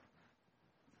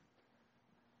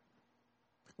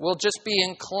 We'll just be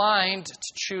inclined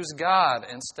to choose God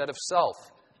instead of self.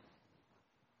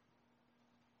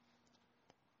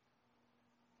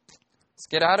 Let's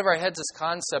get out of our heads this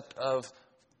concept of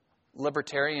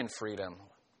libertarian freedom.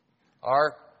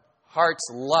 Our hearts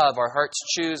love, our hearts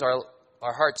choose, our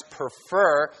hearts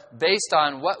prefer based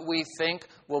on what we think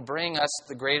will bring us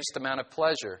the greatest amount of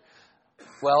pleasure.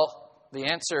 Well, the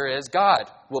answer is God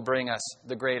will bring us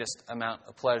the greatest amount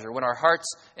of pleasure. When our hearts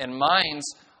and minds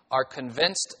are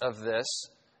convinced of this,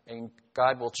 and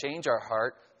God will change our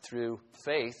heart through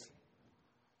faith,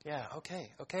 yeah,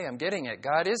 okay, I'm getting it.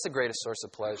 God is the greatest source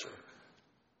of pleasure.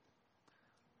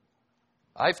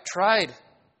 I've tried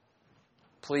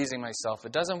pleasing myself.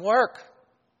 It doesn't work.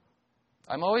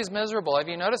 I'm always miserable. Have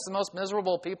you noticed the most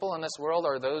miserable people in this world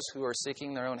are those who are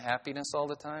seeking their own happiness all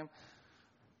the time?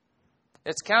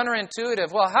 It's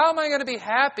counterintuitive. Well, how am I going to be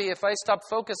happy if I stop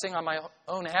focusing on my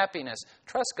own happiness?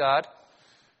 Trust God.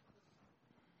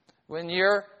 When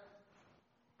you're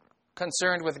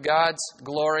concerned with God's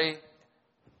glory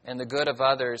and the good of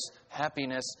others,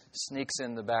 happiness sneaks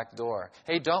in the back door.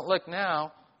 Hey, don't look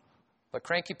now, but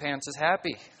Cranky Pants is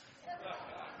happy.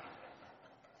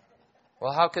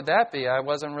 Well, how could that be? I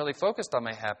wasn't really focused on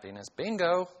my happiness.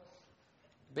 Bingo.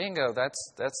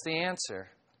 That's the answer.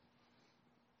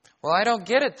 Well, I don't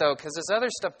get it, though, because this other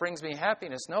stuff brings me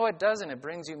happiness. No, it doesn't. It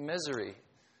brings you misery.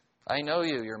 I know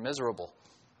you. You're miserable.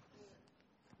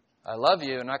 I love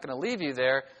you. I'm not going to leave you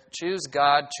there. Choose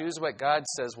God. Choose what God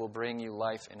says will bring you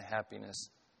life and happiness.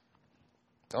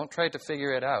 Don't try to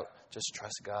figure it out. Just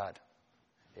trust God.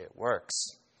 It works.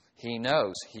 He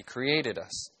knows. He created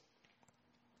us.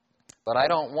 But I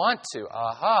don't want to.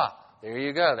 Aha! There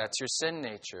you go. That's your sin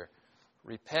nature.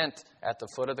 Repent at the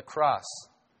foot of the cross.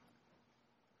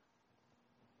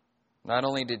 Not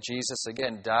only did Jesus,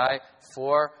 again, die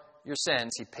for your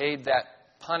sins, He paid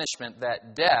that punishment,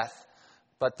 that death,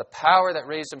 but the power that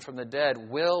raised Him from the dead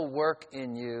will work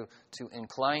in you to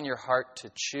incline your heart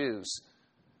to choose.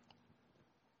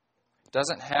 It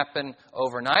doesn't happen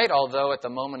overnight, although at the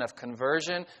moment of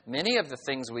conversion, many of the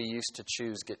things we used to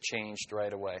choose get changed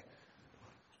right away.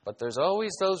 But there's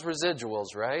always those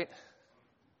residuals, right?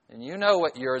 And you know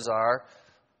what yours are.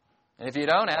 And if you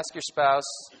don't, ask your spouse,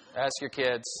 ask your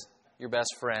kids, your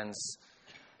best friends.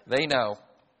 They know.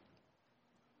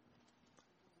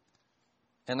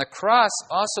 And the cross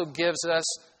also gives us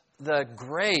the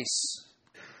grace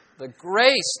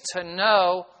to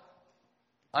know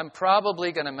I'm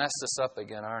probably going to mess this up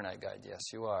again, aren't I, God? Yes,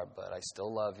 you are, but I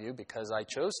still love you because I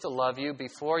chose to love you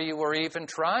before you were even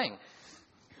trying.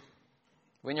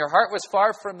 When your heart was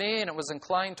far from me and it was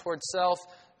inclined toward self,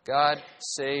 God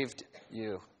saved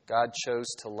you. God chose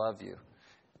to love you.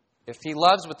 If He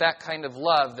loves with that kind of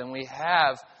love, then we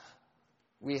have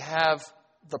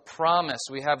the promise,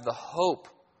 we have the hope,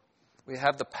 we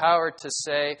have the power to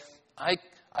say,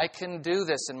 I can do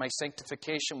this in my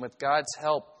sanctification with God's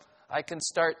help. I can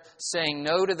start saying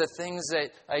no to the things that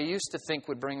I used to think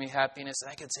would bring me happiness,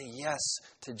 and I can say yes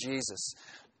to Jesus.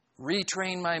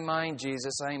 Retrain my mind,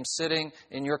 Jesus. I am sitting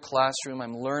in your classroom.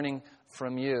 I'm learning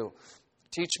from you.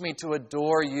 Teach me to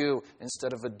adore you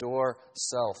instead of adore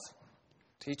self.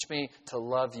 Teach me to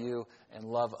love you and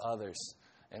love others.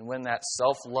 And when that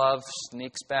self-love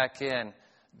sneaks back in,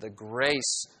 the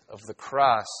grace of the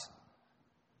cross,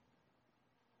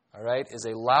 all right, is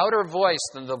a louder voice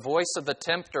than the voice of the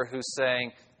tempter who's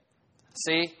saying,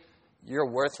 see,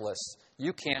 you're worthless.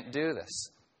 You can't do this.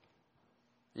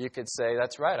 You could say,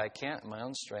 that's right, I can't in my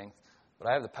own strength, but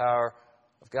I have the power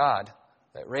of God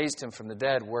that raised Him from the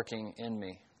dead working in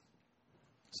me.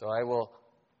 So I will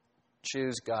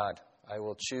choose God. I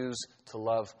will choose to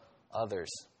love others.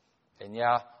 And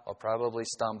yeah, I'll probably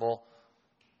stumble,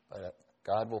 but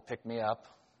God will pick me up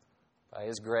by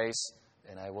His grace,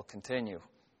 and I will continue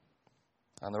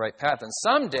on the right path. And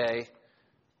someday,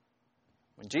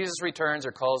 when Jesus returns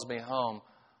or calls me home,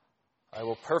 I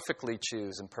will perfectly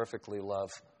choose and perfectly love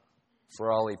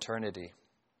for all eternity.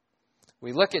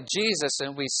 We look at Jesus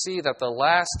and we see that the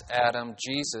last Adam,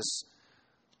 Jesus,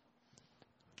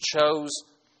 chose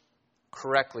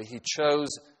correctly. He chose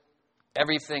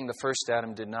everything the first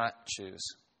Adam did not choose.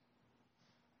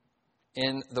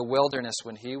 In the wilderness,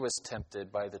 when he was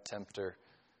tempted by the tempter,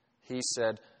 he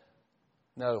said,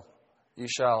 "No, you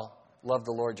shall love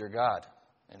the Lord your God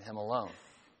and Him alone.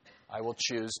 I will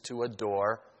choose to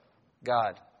adore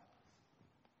God.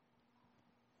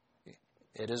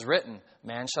 It is written,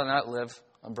 man shall not live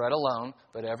on bread alone,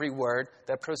 but every word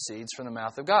that proceeds from the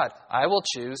mouth of God. I will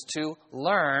choose to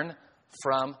learn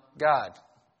from God."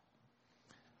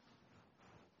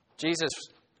 Jesus,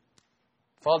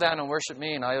 fall down and worship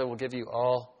me, and I will give you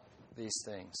all these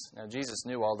things. Now, Jesus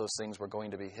knew all those things were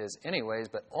going to be His anyways,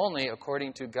 but only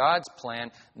according to God's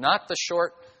plan, not the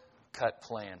shortcut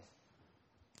plan.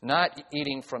 Not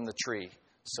eating from the tree,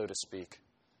 so to speak.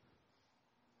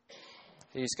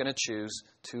 He's going to choose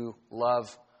to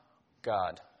love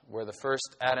God. Where the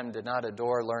first Adam did not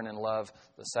adore, learn, and love,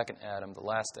 the second Adam, the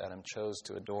last Adam, chose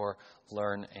to adore,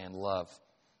 learn, and love.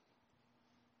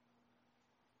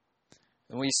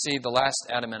 And we see the last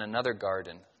Adam in another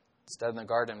garden. Instead of the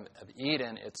Garden of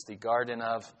Eden, it's the Garden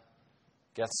of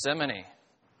Gethsemane.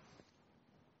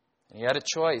 And he had a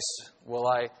choice. Will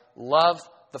I love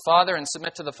the Father and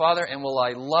submit to the Father, and will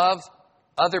I love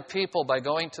other people by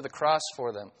going to the cross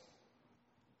for them?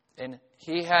 And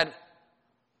he had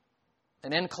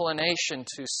an inclination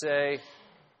to say,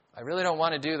 I really don't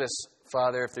want to do this,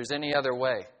 Father, if there's any other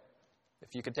way.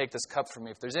 If you could take this cup from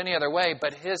me, if there's any other way.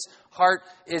 But his heart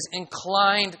is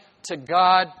inclined to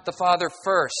God the Father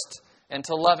first and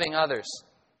to loving others.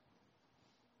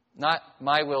 Not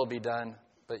my will be done,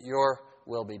 but your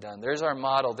will be done. There's our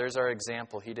model. There's our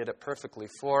example. He did it perfectly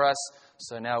for us.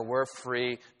 So now we're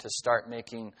free to start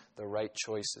making the right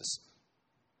choices.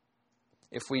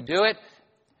 If we do it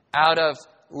out of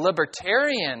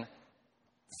libertarian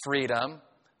freedom,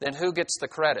 then who gets the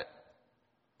credit?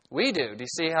 We do. Do you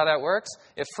see how that works?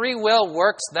 If free will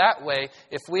works that way,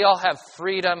 if we all have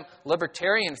freedom,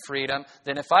 libertarian freedom,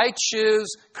 then if I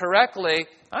choose correctly,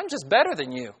 I'm just better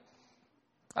than you.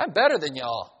 I'm better than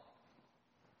y'all.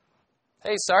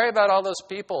 Hey, sorry about all those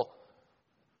people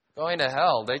going to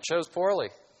hell. They chose poorly.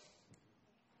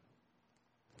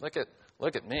 Look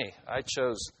at me. I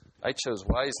chose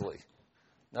wisely.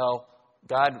 No,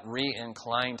 God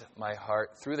re-inclined my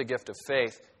heart through the gift of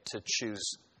faith to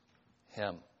choose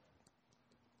Him.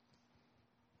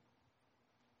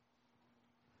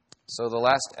 So the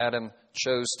last Adam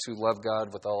chose to love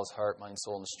God with all his heart, mind,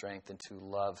 soul, and strength, and to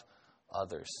love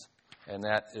others. And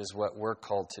that is what we're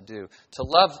called to do. To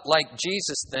love like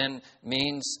Jesus then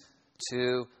means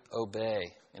to obey.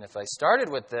 And if I started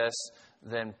with this,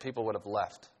 then people would have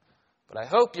left. But I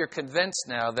hope you're convinced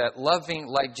now that loving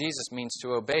like Jesus means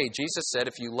to obey. Jesus said,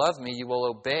 if you love me, you will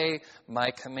obey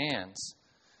my commands.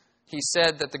 He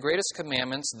said that the greatest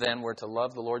commandments then were to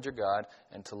love the Lord your God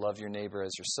and to love your neighbor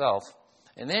as yourself.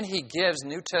 And then he gives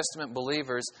New Testament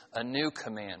believers a new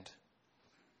command.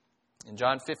 In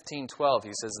John 15:12,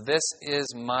 he says, this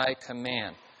is my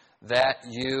command, that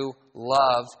you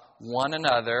love one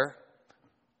another.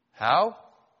 How?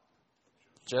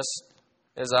 Just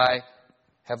as I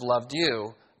have loved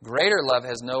you. Greater love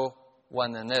has no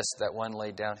one than this, that one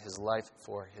laid down his life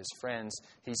for his friends.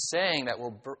 He's saying that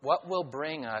what will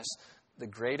bring us the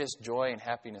greatest joy and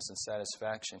happiness and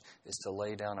satisfaction is to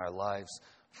lay down our lives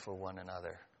for one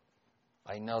another.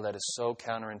 I know that is so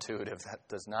counterintuitive. That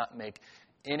does not make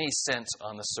any sense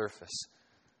on the surface.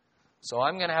 So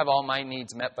I'm going to have all my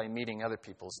needs met by meeting other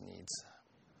people's needs.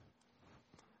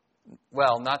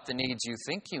 Well, not the needs you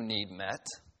think you need met,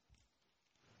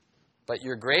 but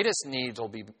your greatest needs will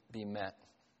be met.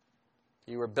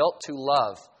 You were built to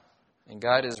love, and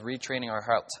God is retraining our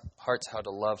hearts how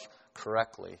to love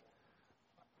correctly.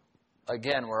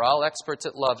 Again, we're all experts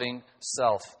at loving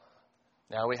self.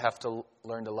 Now we have to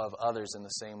learn to love others in the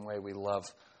same way we love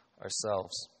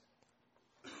ourselves.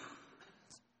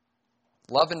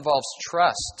 Love involves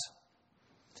trust.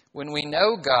 When we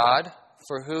know God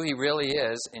for who He really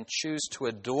is and choose to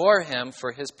adore Him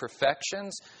for His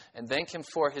perfections and thank Him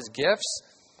for His gifts,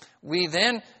 we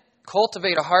then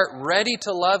cultivate a heart ready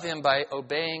to love Him by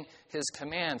obeying His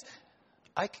commands.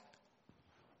 I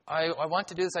want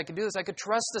to do this. I could do this. I could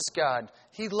trust this God.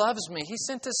 He loves me. He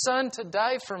sent His Son to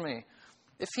die for me.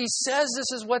 If He says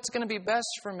this is what's going to be best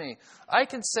for me, I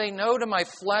can say no to my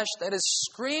flesh that is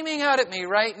screaming out at me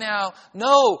right now.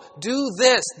 No, do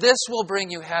this. This will bring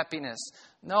you happiness.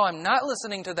 No, I'm not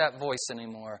listening to that voice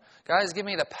anymore. God has given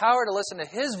me the power to listen to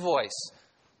His voice.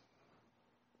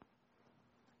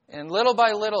 And little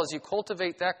by little, as you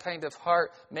cultivate that kind of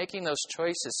heart, making those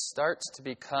choices starts to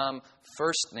become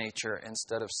first nature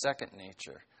instead of second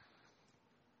nature.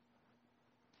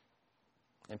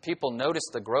 And people notice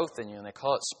the growth in you, and they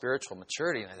call it spiritual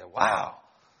maturity. And they say, wow,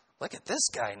 look at this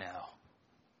guy now.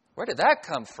 Where did that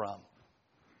come from?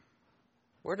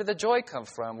 Where did the joy come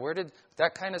from? Where did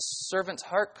that kind of servant's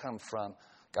heart come from?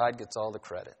 God gets all the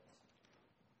credit.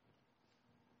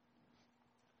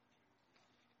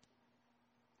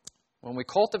 When we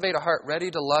cultivate a heart ready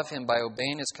to love Him by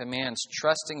obeying His commands,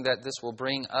 trusting that this will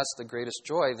bring us the greatest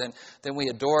joy, then we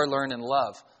adore, learn, and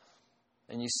love.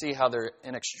 And you see how they're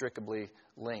inextricably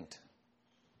linked.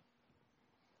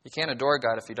 You can't adore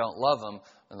God if you don't love Him.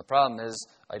 And the problem is,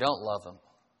 I don't love Him.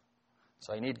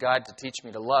 So I need God to teach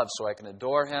me to love so I can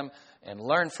adore Him and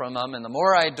learn from Him. And the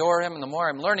more I adore Him and the more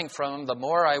I'm learning from Him, the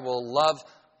more I will love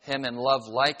Him and love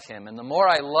like Him. And the more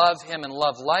I love Him and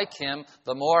love like Him,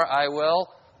 the more I will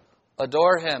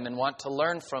adore Him and want to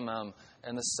learn from Him.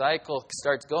 And the cycle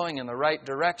starts going in the right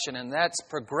direction. And that's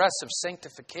progressive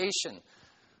sanctification.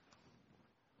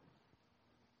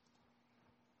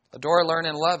 Adore, learn,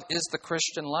 and love is the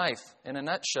Christian life in a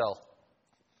nutshell.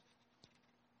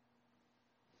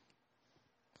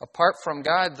 Apart from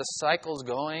God, the cycle's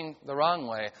going the wrong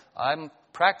way. I'm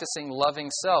practicing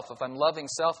loving self. If I'm loving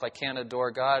self, I can't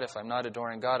adore God. If I'm not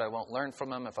adoring God, I won't learn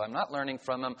from Him. If I'm not learning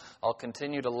from Him, I'll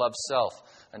continue to love self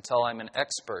until I'm an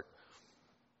expert.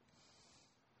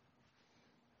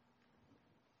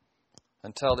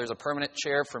 Until there's a permanent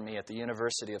chair for me at the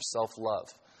University of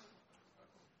Self-Love.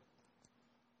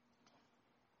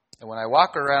 And when I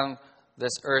walk around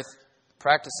this earth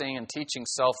practicing and teaching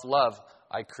self-love,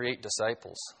 I create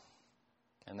disciples.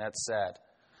 And that's sad.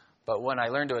 But when I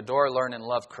learn to adore, learn, and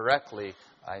love correctly,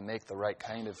 I make the right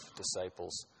kind of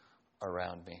disciples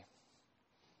around me.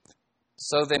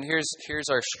 So then here's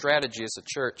our strategy as a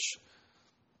church.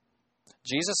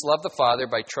 Jesus loved the Father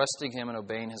by trusting Him and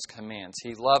obeying His commands.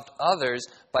 He loved others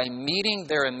by meeting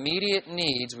their immediate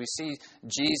needs. We see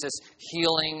Jesus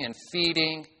healing and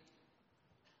feeding,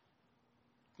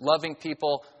 loving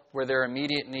people where their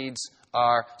immediate needs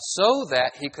are, so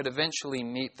that He could eventually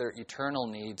meet their eternal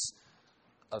needs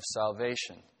of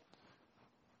salvation.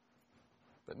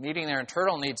 But meeting their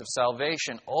eternal needs of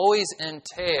salvation always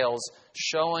entails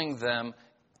showing them,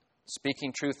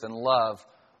 speaking truth in love,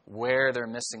 where they're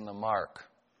missing the mark.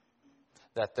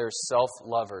 That they're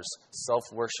self-lovers,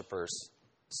 self-worshipers,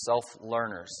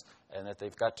 self-learners, and that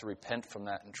they've got to repent from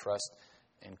that and trust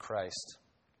in Christ.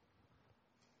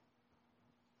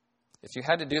 If you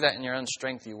had to do that in your own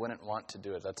strength, you wouldn't want to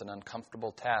do it. That's an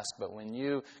uncomfortable task. But when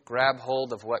you grab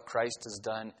hold of what Christ has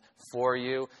done for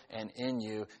you and in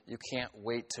you, you can't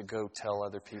wait to go tell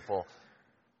other people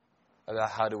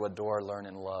about how to adore, learn,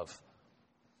 and love.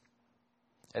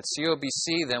 At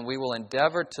COBC, then, we will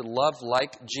endeavor to love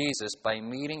like Jesus by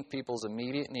meeting people's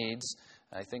immediate needs.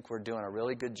 I think we're doing a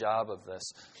really good job of this.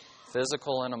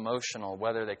 Physical and emotional,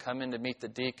 whether they come in to meet the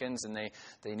deacons and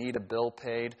they need a bill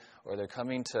paid, or they're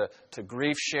coming to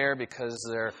grief share because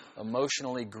they're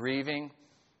emotionally grieving.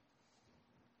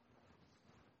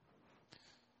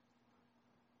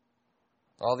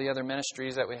 All the other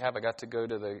ministries that we have, I got to go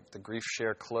to the grief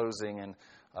share closing, and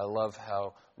I love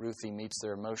how Ruthie meets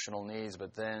their emotional needs,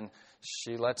 but then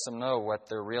she lets them know what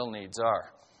their real needs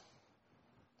are.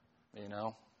 You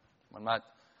know, we're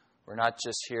not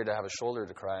just here to have a shoulder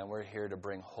to cry on. We're here to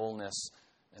bring wholeness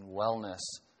and wellness,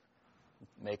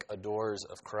 make adorers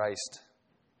of Christ,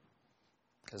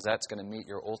 because that's going to meet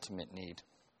your ultimate need.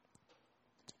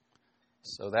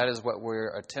 So that is what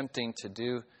we're attempting to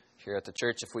do here at the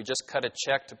church. If we just cut a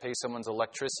check to pay someone's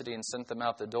electricity and sent them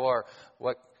out the door,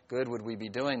 what good would we be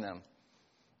doing them?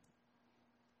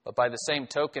 But by the same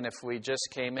token, if we just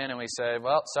came in and we said,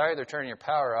 well, sorry, they're turning your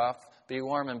power off. Be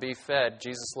warm and be fed.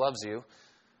 Jesus loves you.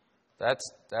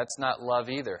 That's not love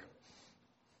either.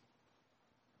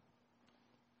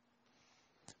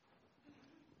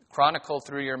 Chronicle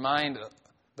through your mind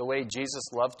the way Jesus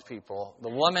loved people. The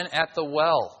woman at the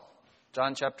well,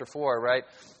 John chapter 4, right?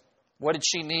 What did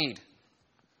she need?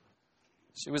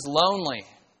 She was lonely.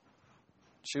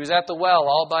 She was at the well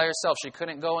all by herself. She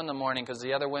couldn't go in the morning because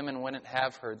the other women wouldn't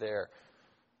have her there.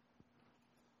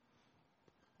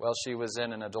 Well, she was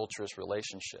in an adulterous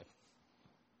relationship.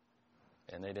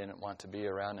 And they didn't want to be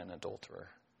around an adulterer.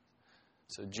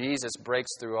 So Jesus breaks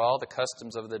through all the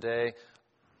customs of the day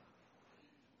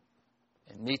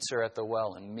and meets her at the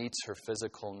well and meets her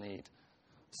physical need.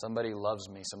 Somebody loves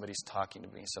me. Somebody's talking to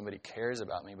me. Somebody cares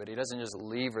about me. But He doesn't just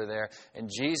leave her there. And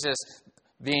Jesus,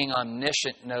 being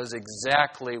omniscient, knows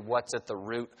exactly what's at the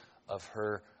root of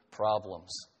her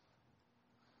problems.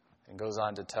 And goes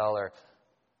on to tell her,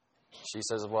 She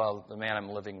says, well, the man I'm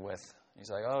living with. He's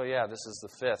like, oh, yeah, this is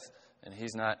the fifth, and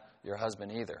he's not your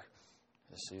husband either.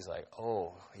 And she's like,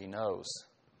 oh, he knows,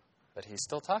 but he's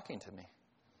still talking to me.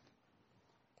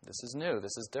 This is new.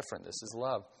 This is different. This is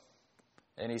love.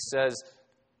 And he says,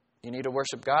 you need to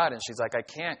worship God. And she's like, I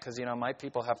can't because, my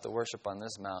people have to worship on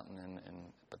this mountain,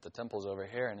 but the temple's over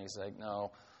here. And he's like,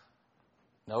 no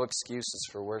excuses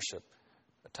for worship.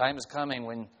 A time is coming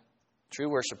when true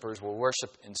worshipers will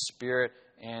worship in spirit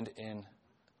and in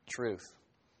truth.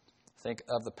 Think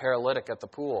of the paralytic at the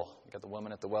pool. You got the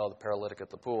woman at the well, the paralytic at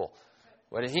the pool.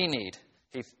 What did he need?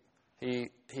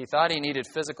 He thought he needed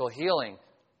physical healing.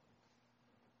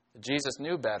 Jesus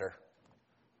knew better.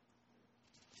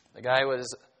 The guy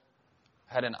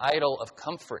had an idol of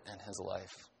comfort in his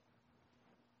life.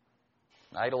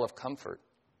 An idol of comfort.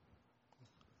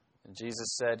 And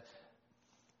Jesus said,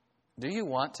 do you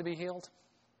want to be healed?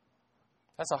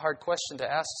 That's a hard question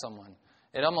to ask someone.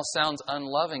 It almost sounds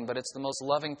unloving, but it's the most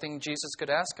loving thing Jesus could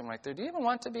ask him right there. Do you even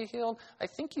want to be healed? I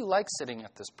think you like sitting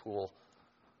at this pool.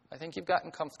 I think you've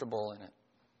gotten comfortable in it.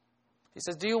 He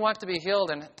says, do you want to be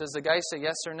healed? And does the guy say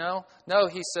yes or no? No,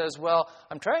 he says, well,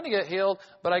 I'm trying to get healed,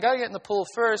 but I got to get in the pool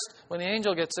first when the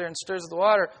angel gets there and stirs the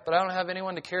water, but I don't have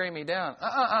anyone to carry me down.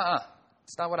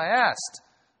 That's not what I asked.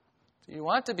 Do you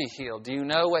want to be healed? Do you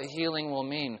know what healing will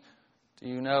mean? Do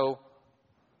you know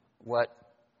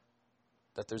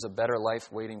that there's a better life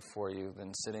waiting for you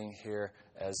than sitting here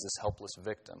as this helpless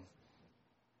victim?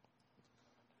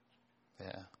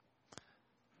 Yeah.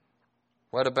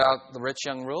 What about the rich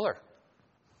young ruler?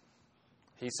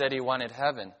 He said he wanted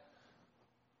heaven,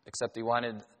 except he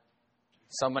wanted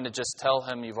someone to just tell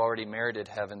him you've already merited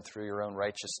heaven through your own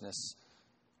righteousness.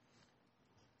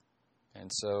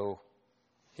 And so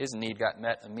his need got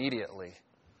met immediately.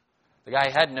 The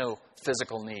guy had no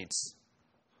physical needs.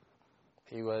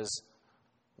 He was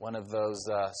one of those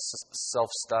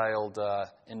self-styled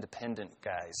independent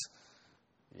guys.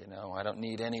 I don't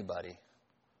need anybody.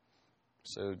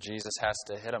 So Jesus has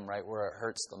to hit him right where it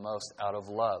hurts the most out of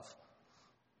love.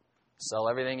 Sell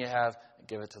everything you have,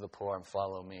 give it to the poor, and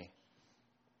follow me.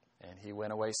 And he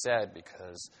went away sad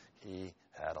because he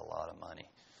had a lot of money.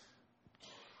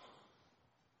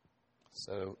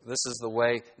 So this is the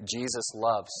way Jesus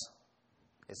loves.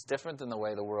 It's different than the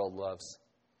way the world loves.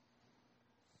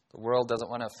 The world doesn't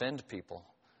want to offend people.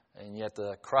 And yet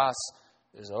the cross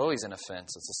is always an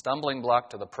offense. It's a stumbling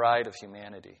block to the pride of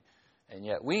humanity. And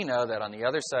yet we know that on the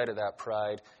other side of that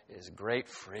pride is great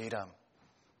freedom.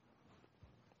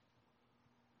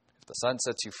 If the Son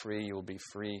sets you free, you will be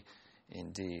free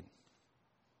indeed.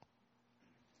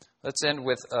 Let's end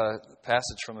with a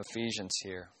passage from Ephesians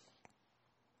here.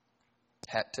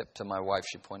 Hat tip to my wife.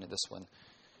 She pointed this one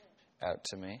out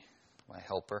to me, my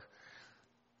helper.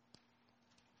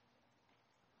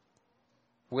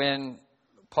 When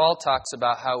Paul talks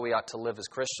about how we ought to live as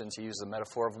Christians, he uses the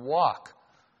metaphor of walk.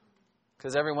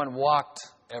 Because everyone walked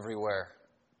everywhere.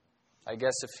 I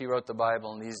guess if he wrote the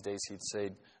Bible in these days, he'd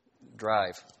say,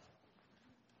 drive.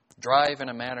 Drive in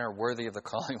a manner worthy of the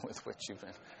calling with which you've been.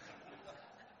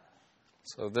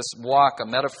 So this walk, a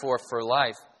metaphor for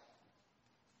life.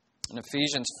 In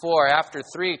Ephesians 4, after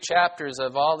 3 chapters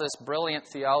of all this brilliant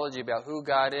theology about who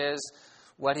God is,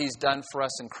 what He's done for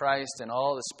us in Christ, and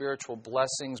all the spiritual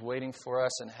blessings waiting for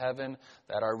us in heaven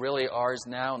that are really ours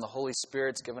now, and the Holy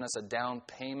Spirit's given us a down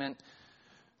payment,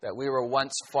 that we were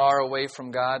once far away from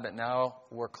God, but now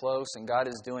we're close, and God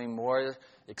is doing more,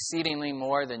 exceedingly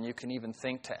more than you can even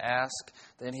think to ask.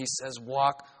 Then He says,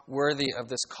 walk worthy of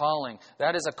this calling.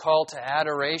 That is a call to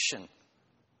adoration.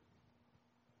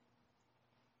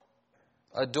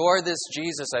 Adore this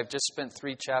Jesus I've just spent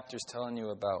 3 chapters telling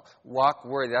you about. Walk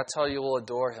worthy. That's how you will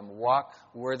adore Him. Walk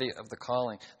worthy of the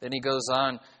calling. Then He goes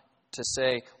on to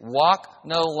say, walk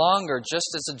no longer,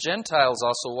 just as the Gentiles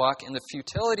also walk, in the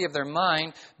futility of their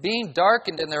mind, being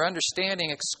darkened in their understanding,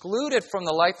 excluded from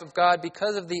the life of God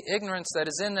because of the ignorance that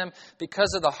is in them,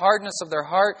 because of the hardness of their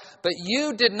heart. But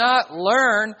you did not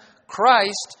learn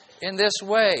Christ in this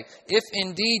way, if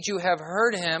indeed you have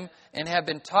heard Him and have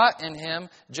been taught in Him,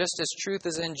 just as truth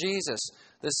is in Jesus.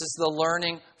 This is the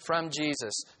learning from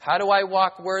Jesus. How do I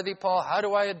walk worthy, Paul? How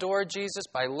do I adore Jesus?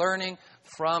 By learning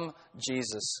from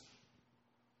Jesus.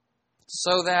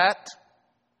 So that,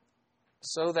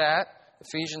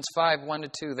 Ephesians 5,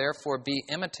 1-2, therefore be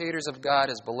imitators of God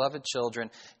as beloved children,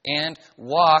 and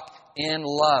walk in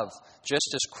love,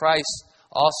 just as Christ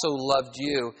also loved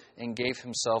you and gave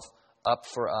Himself up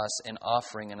for us, an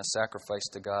offering and a sacrifice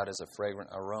to God as a fragrant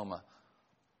aroma.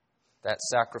 That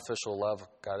sacrificial love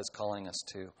God is calling us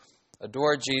to.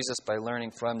 Adore Jesus by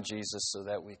learning from Jesus so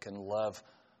that we can love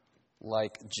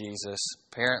like Jesus.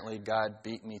 Apparently, God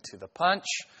beat me to the punch.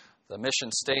 The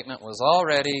mission statement was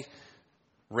already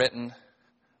written.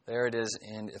 There it is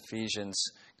in Ephesians.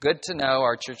 Good to know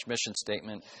our church mission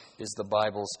statement is the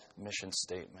Bible's mission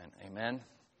statement. Amen?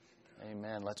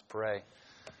 Amen. Let's pray.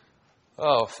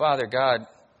 Oh, Father God,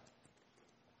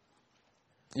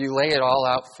 you lay it all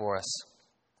out for us.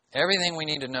 Everything we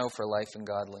need to know for life and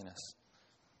godliness.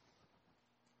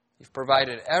 You've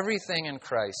provided everything in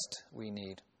Christ we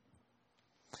need.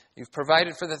 You've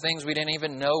provided for the things we didn't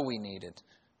even know we needed.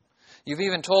 You've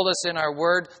even told us in our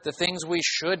word the things we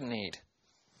should need.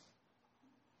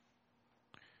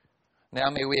 Now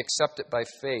may we accept it by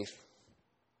faith.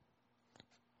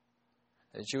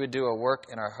 That you would do a work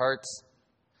in our hearts,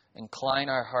 incline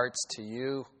our hearts to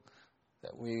you,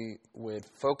 that we would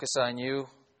focus on you.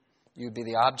 You'd be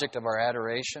the object of our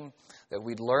adoration, that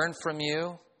we'd learn from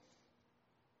you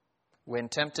when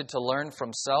tempted to learn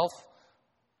from self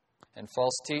and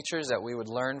false teachers, that we would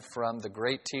learn from the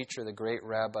great teacher, the great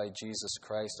Rabbi, Jesus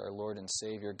Christ, our Lord and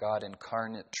Savior, God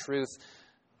incarnate, truth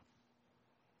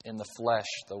in the flesh,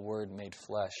 the Word made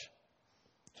flesh.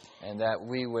 And that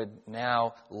we would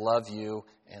now love you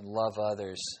and love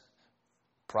others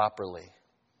properly.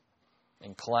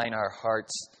 Incline our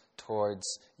hearts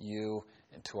towards you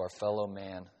and to our fellow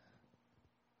man.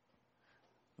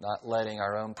 Not letting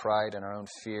our own pride and our own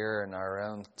fear and our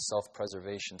own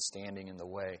self-preservation standing in the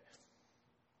way.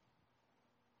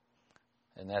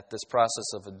 And that this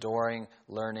process of adoring,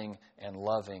 learning, and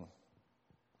loving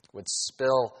would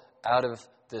spill out of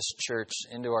this church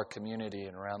into our community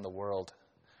and around the world.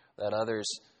 That others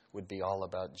would be all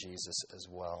about Jesus as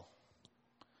well.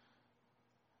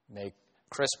 May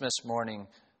Christmas morning,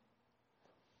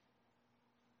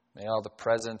 may all the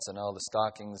presents and all the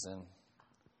stockings and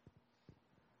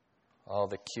all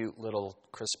the cute little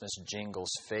Christmas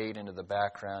jingles fade into the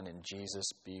background and Jesus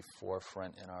be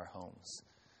forefront in our homes.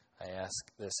 I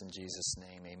ask this in Jesus'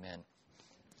 name. Amen.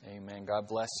 Amen. God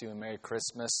bless you and Merry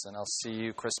Christmas, and I'll see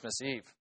you Christmas Eve.